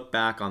going to look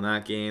back on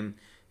that game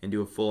and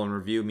do a full-on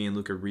review. Me and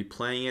Luke are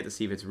replaying it to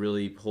see if it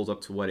really holds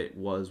up to what it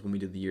was when we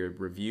did the year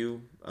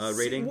review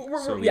rating. We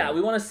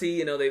want to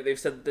see, they've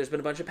said there's been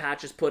a bunch of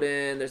patches put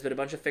in, there's been a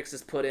bunch of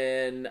fixes put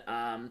in.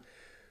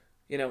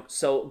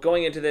 So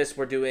going into this,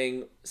 we're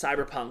doing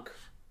Cyberpunk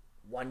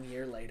 1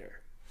 year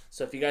later.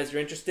 So if you guys are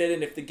interested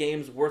and if the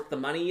game's worth the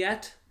money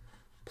yet,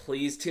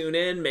 please tune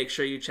in. Make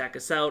sure you check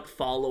us out.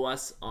 Follow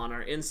us on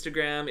our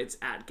Instagram. It's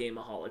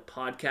 @Gameaholic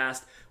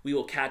Podcast. We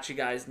will catch you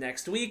guys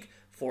next week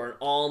for an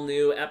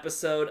all-new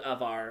episode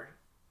of our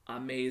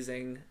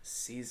amazing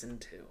Season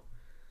 2.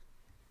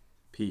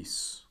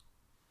 Peace.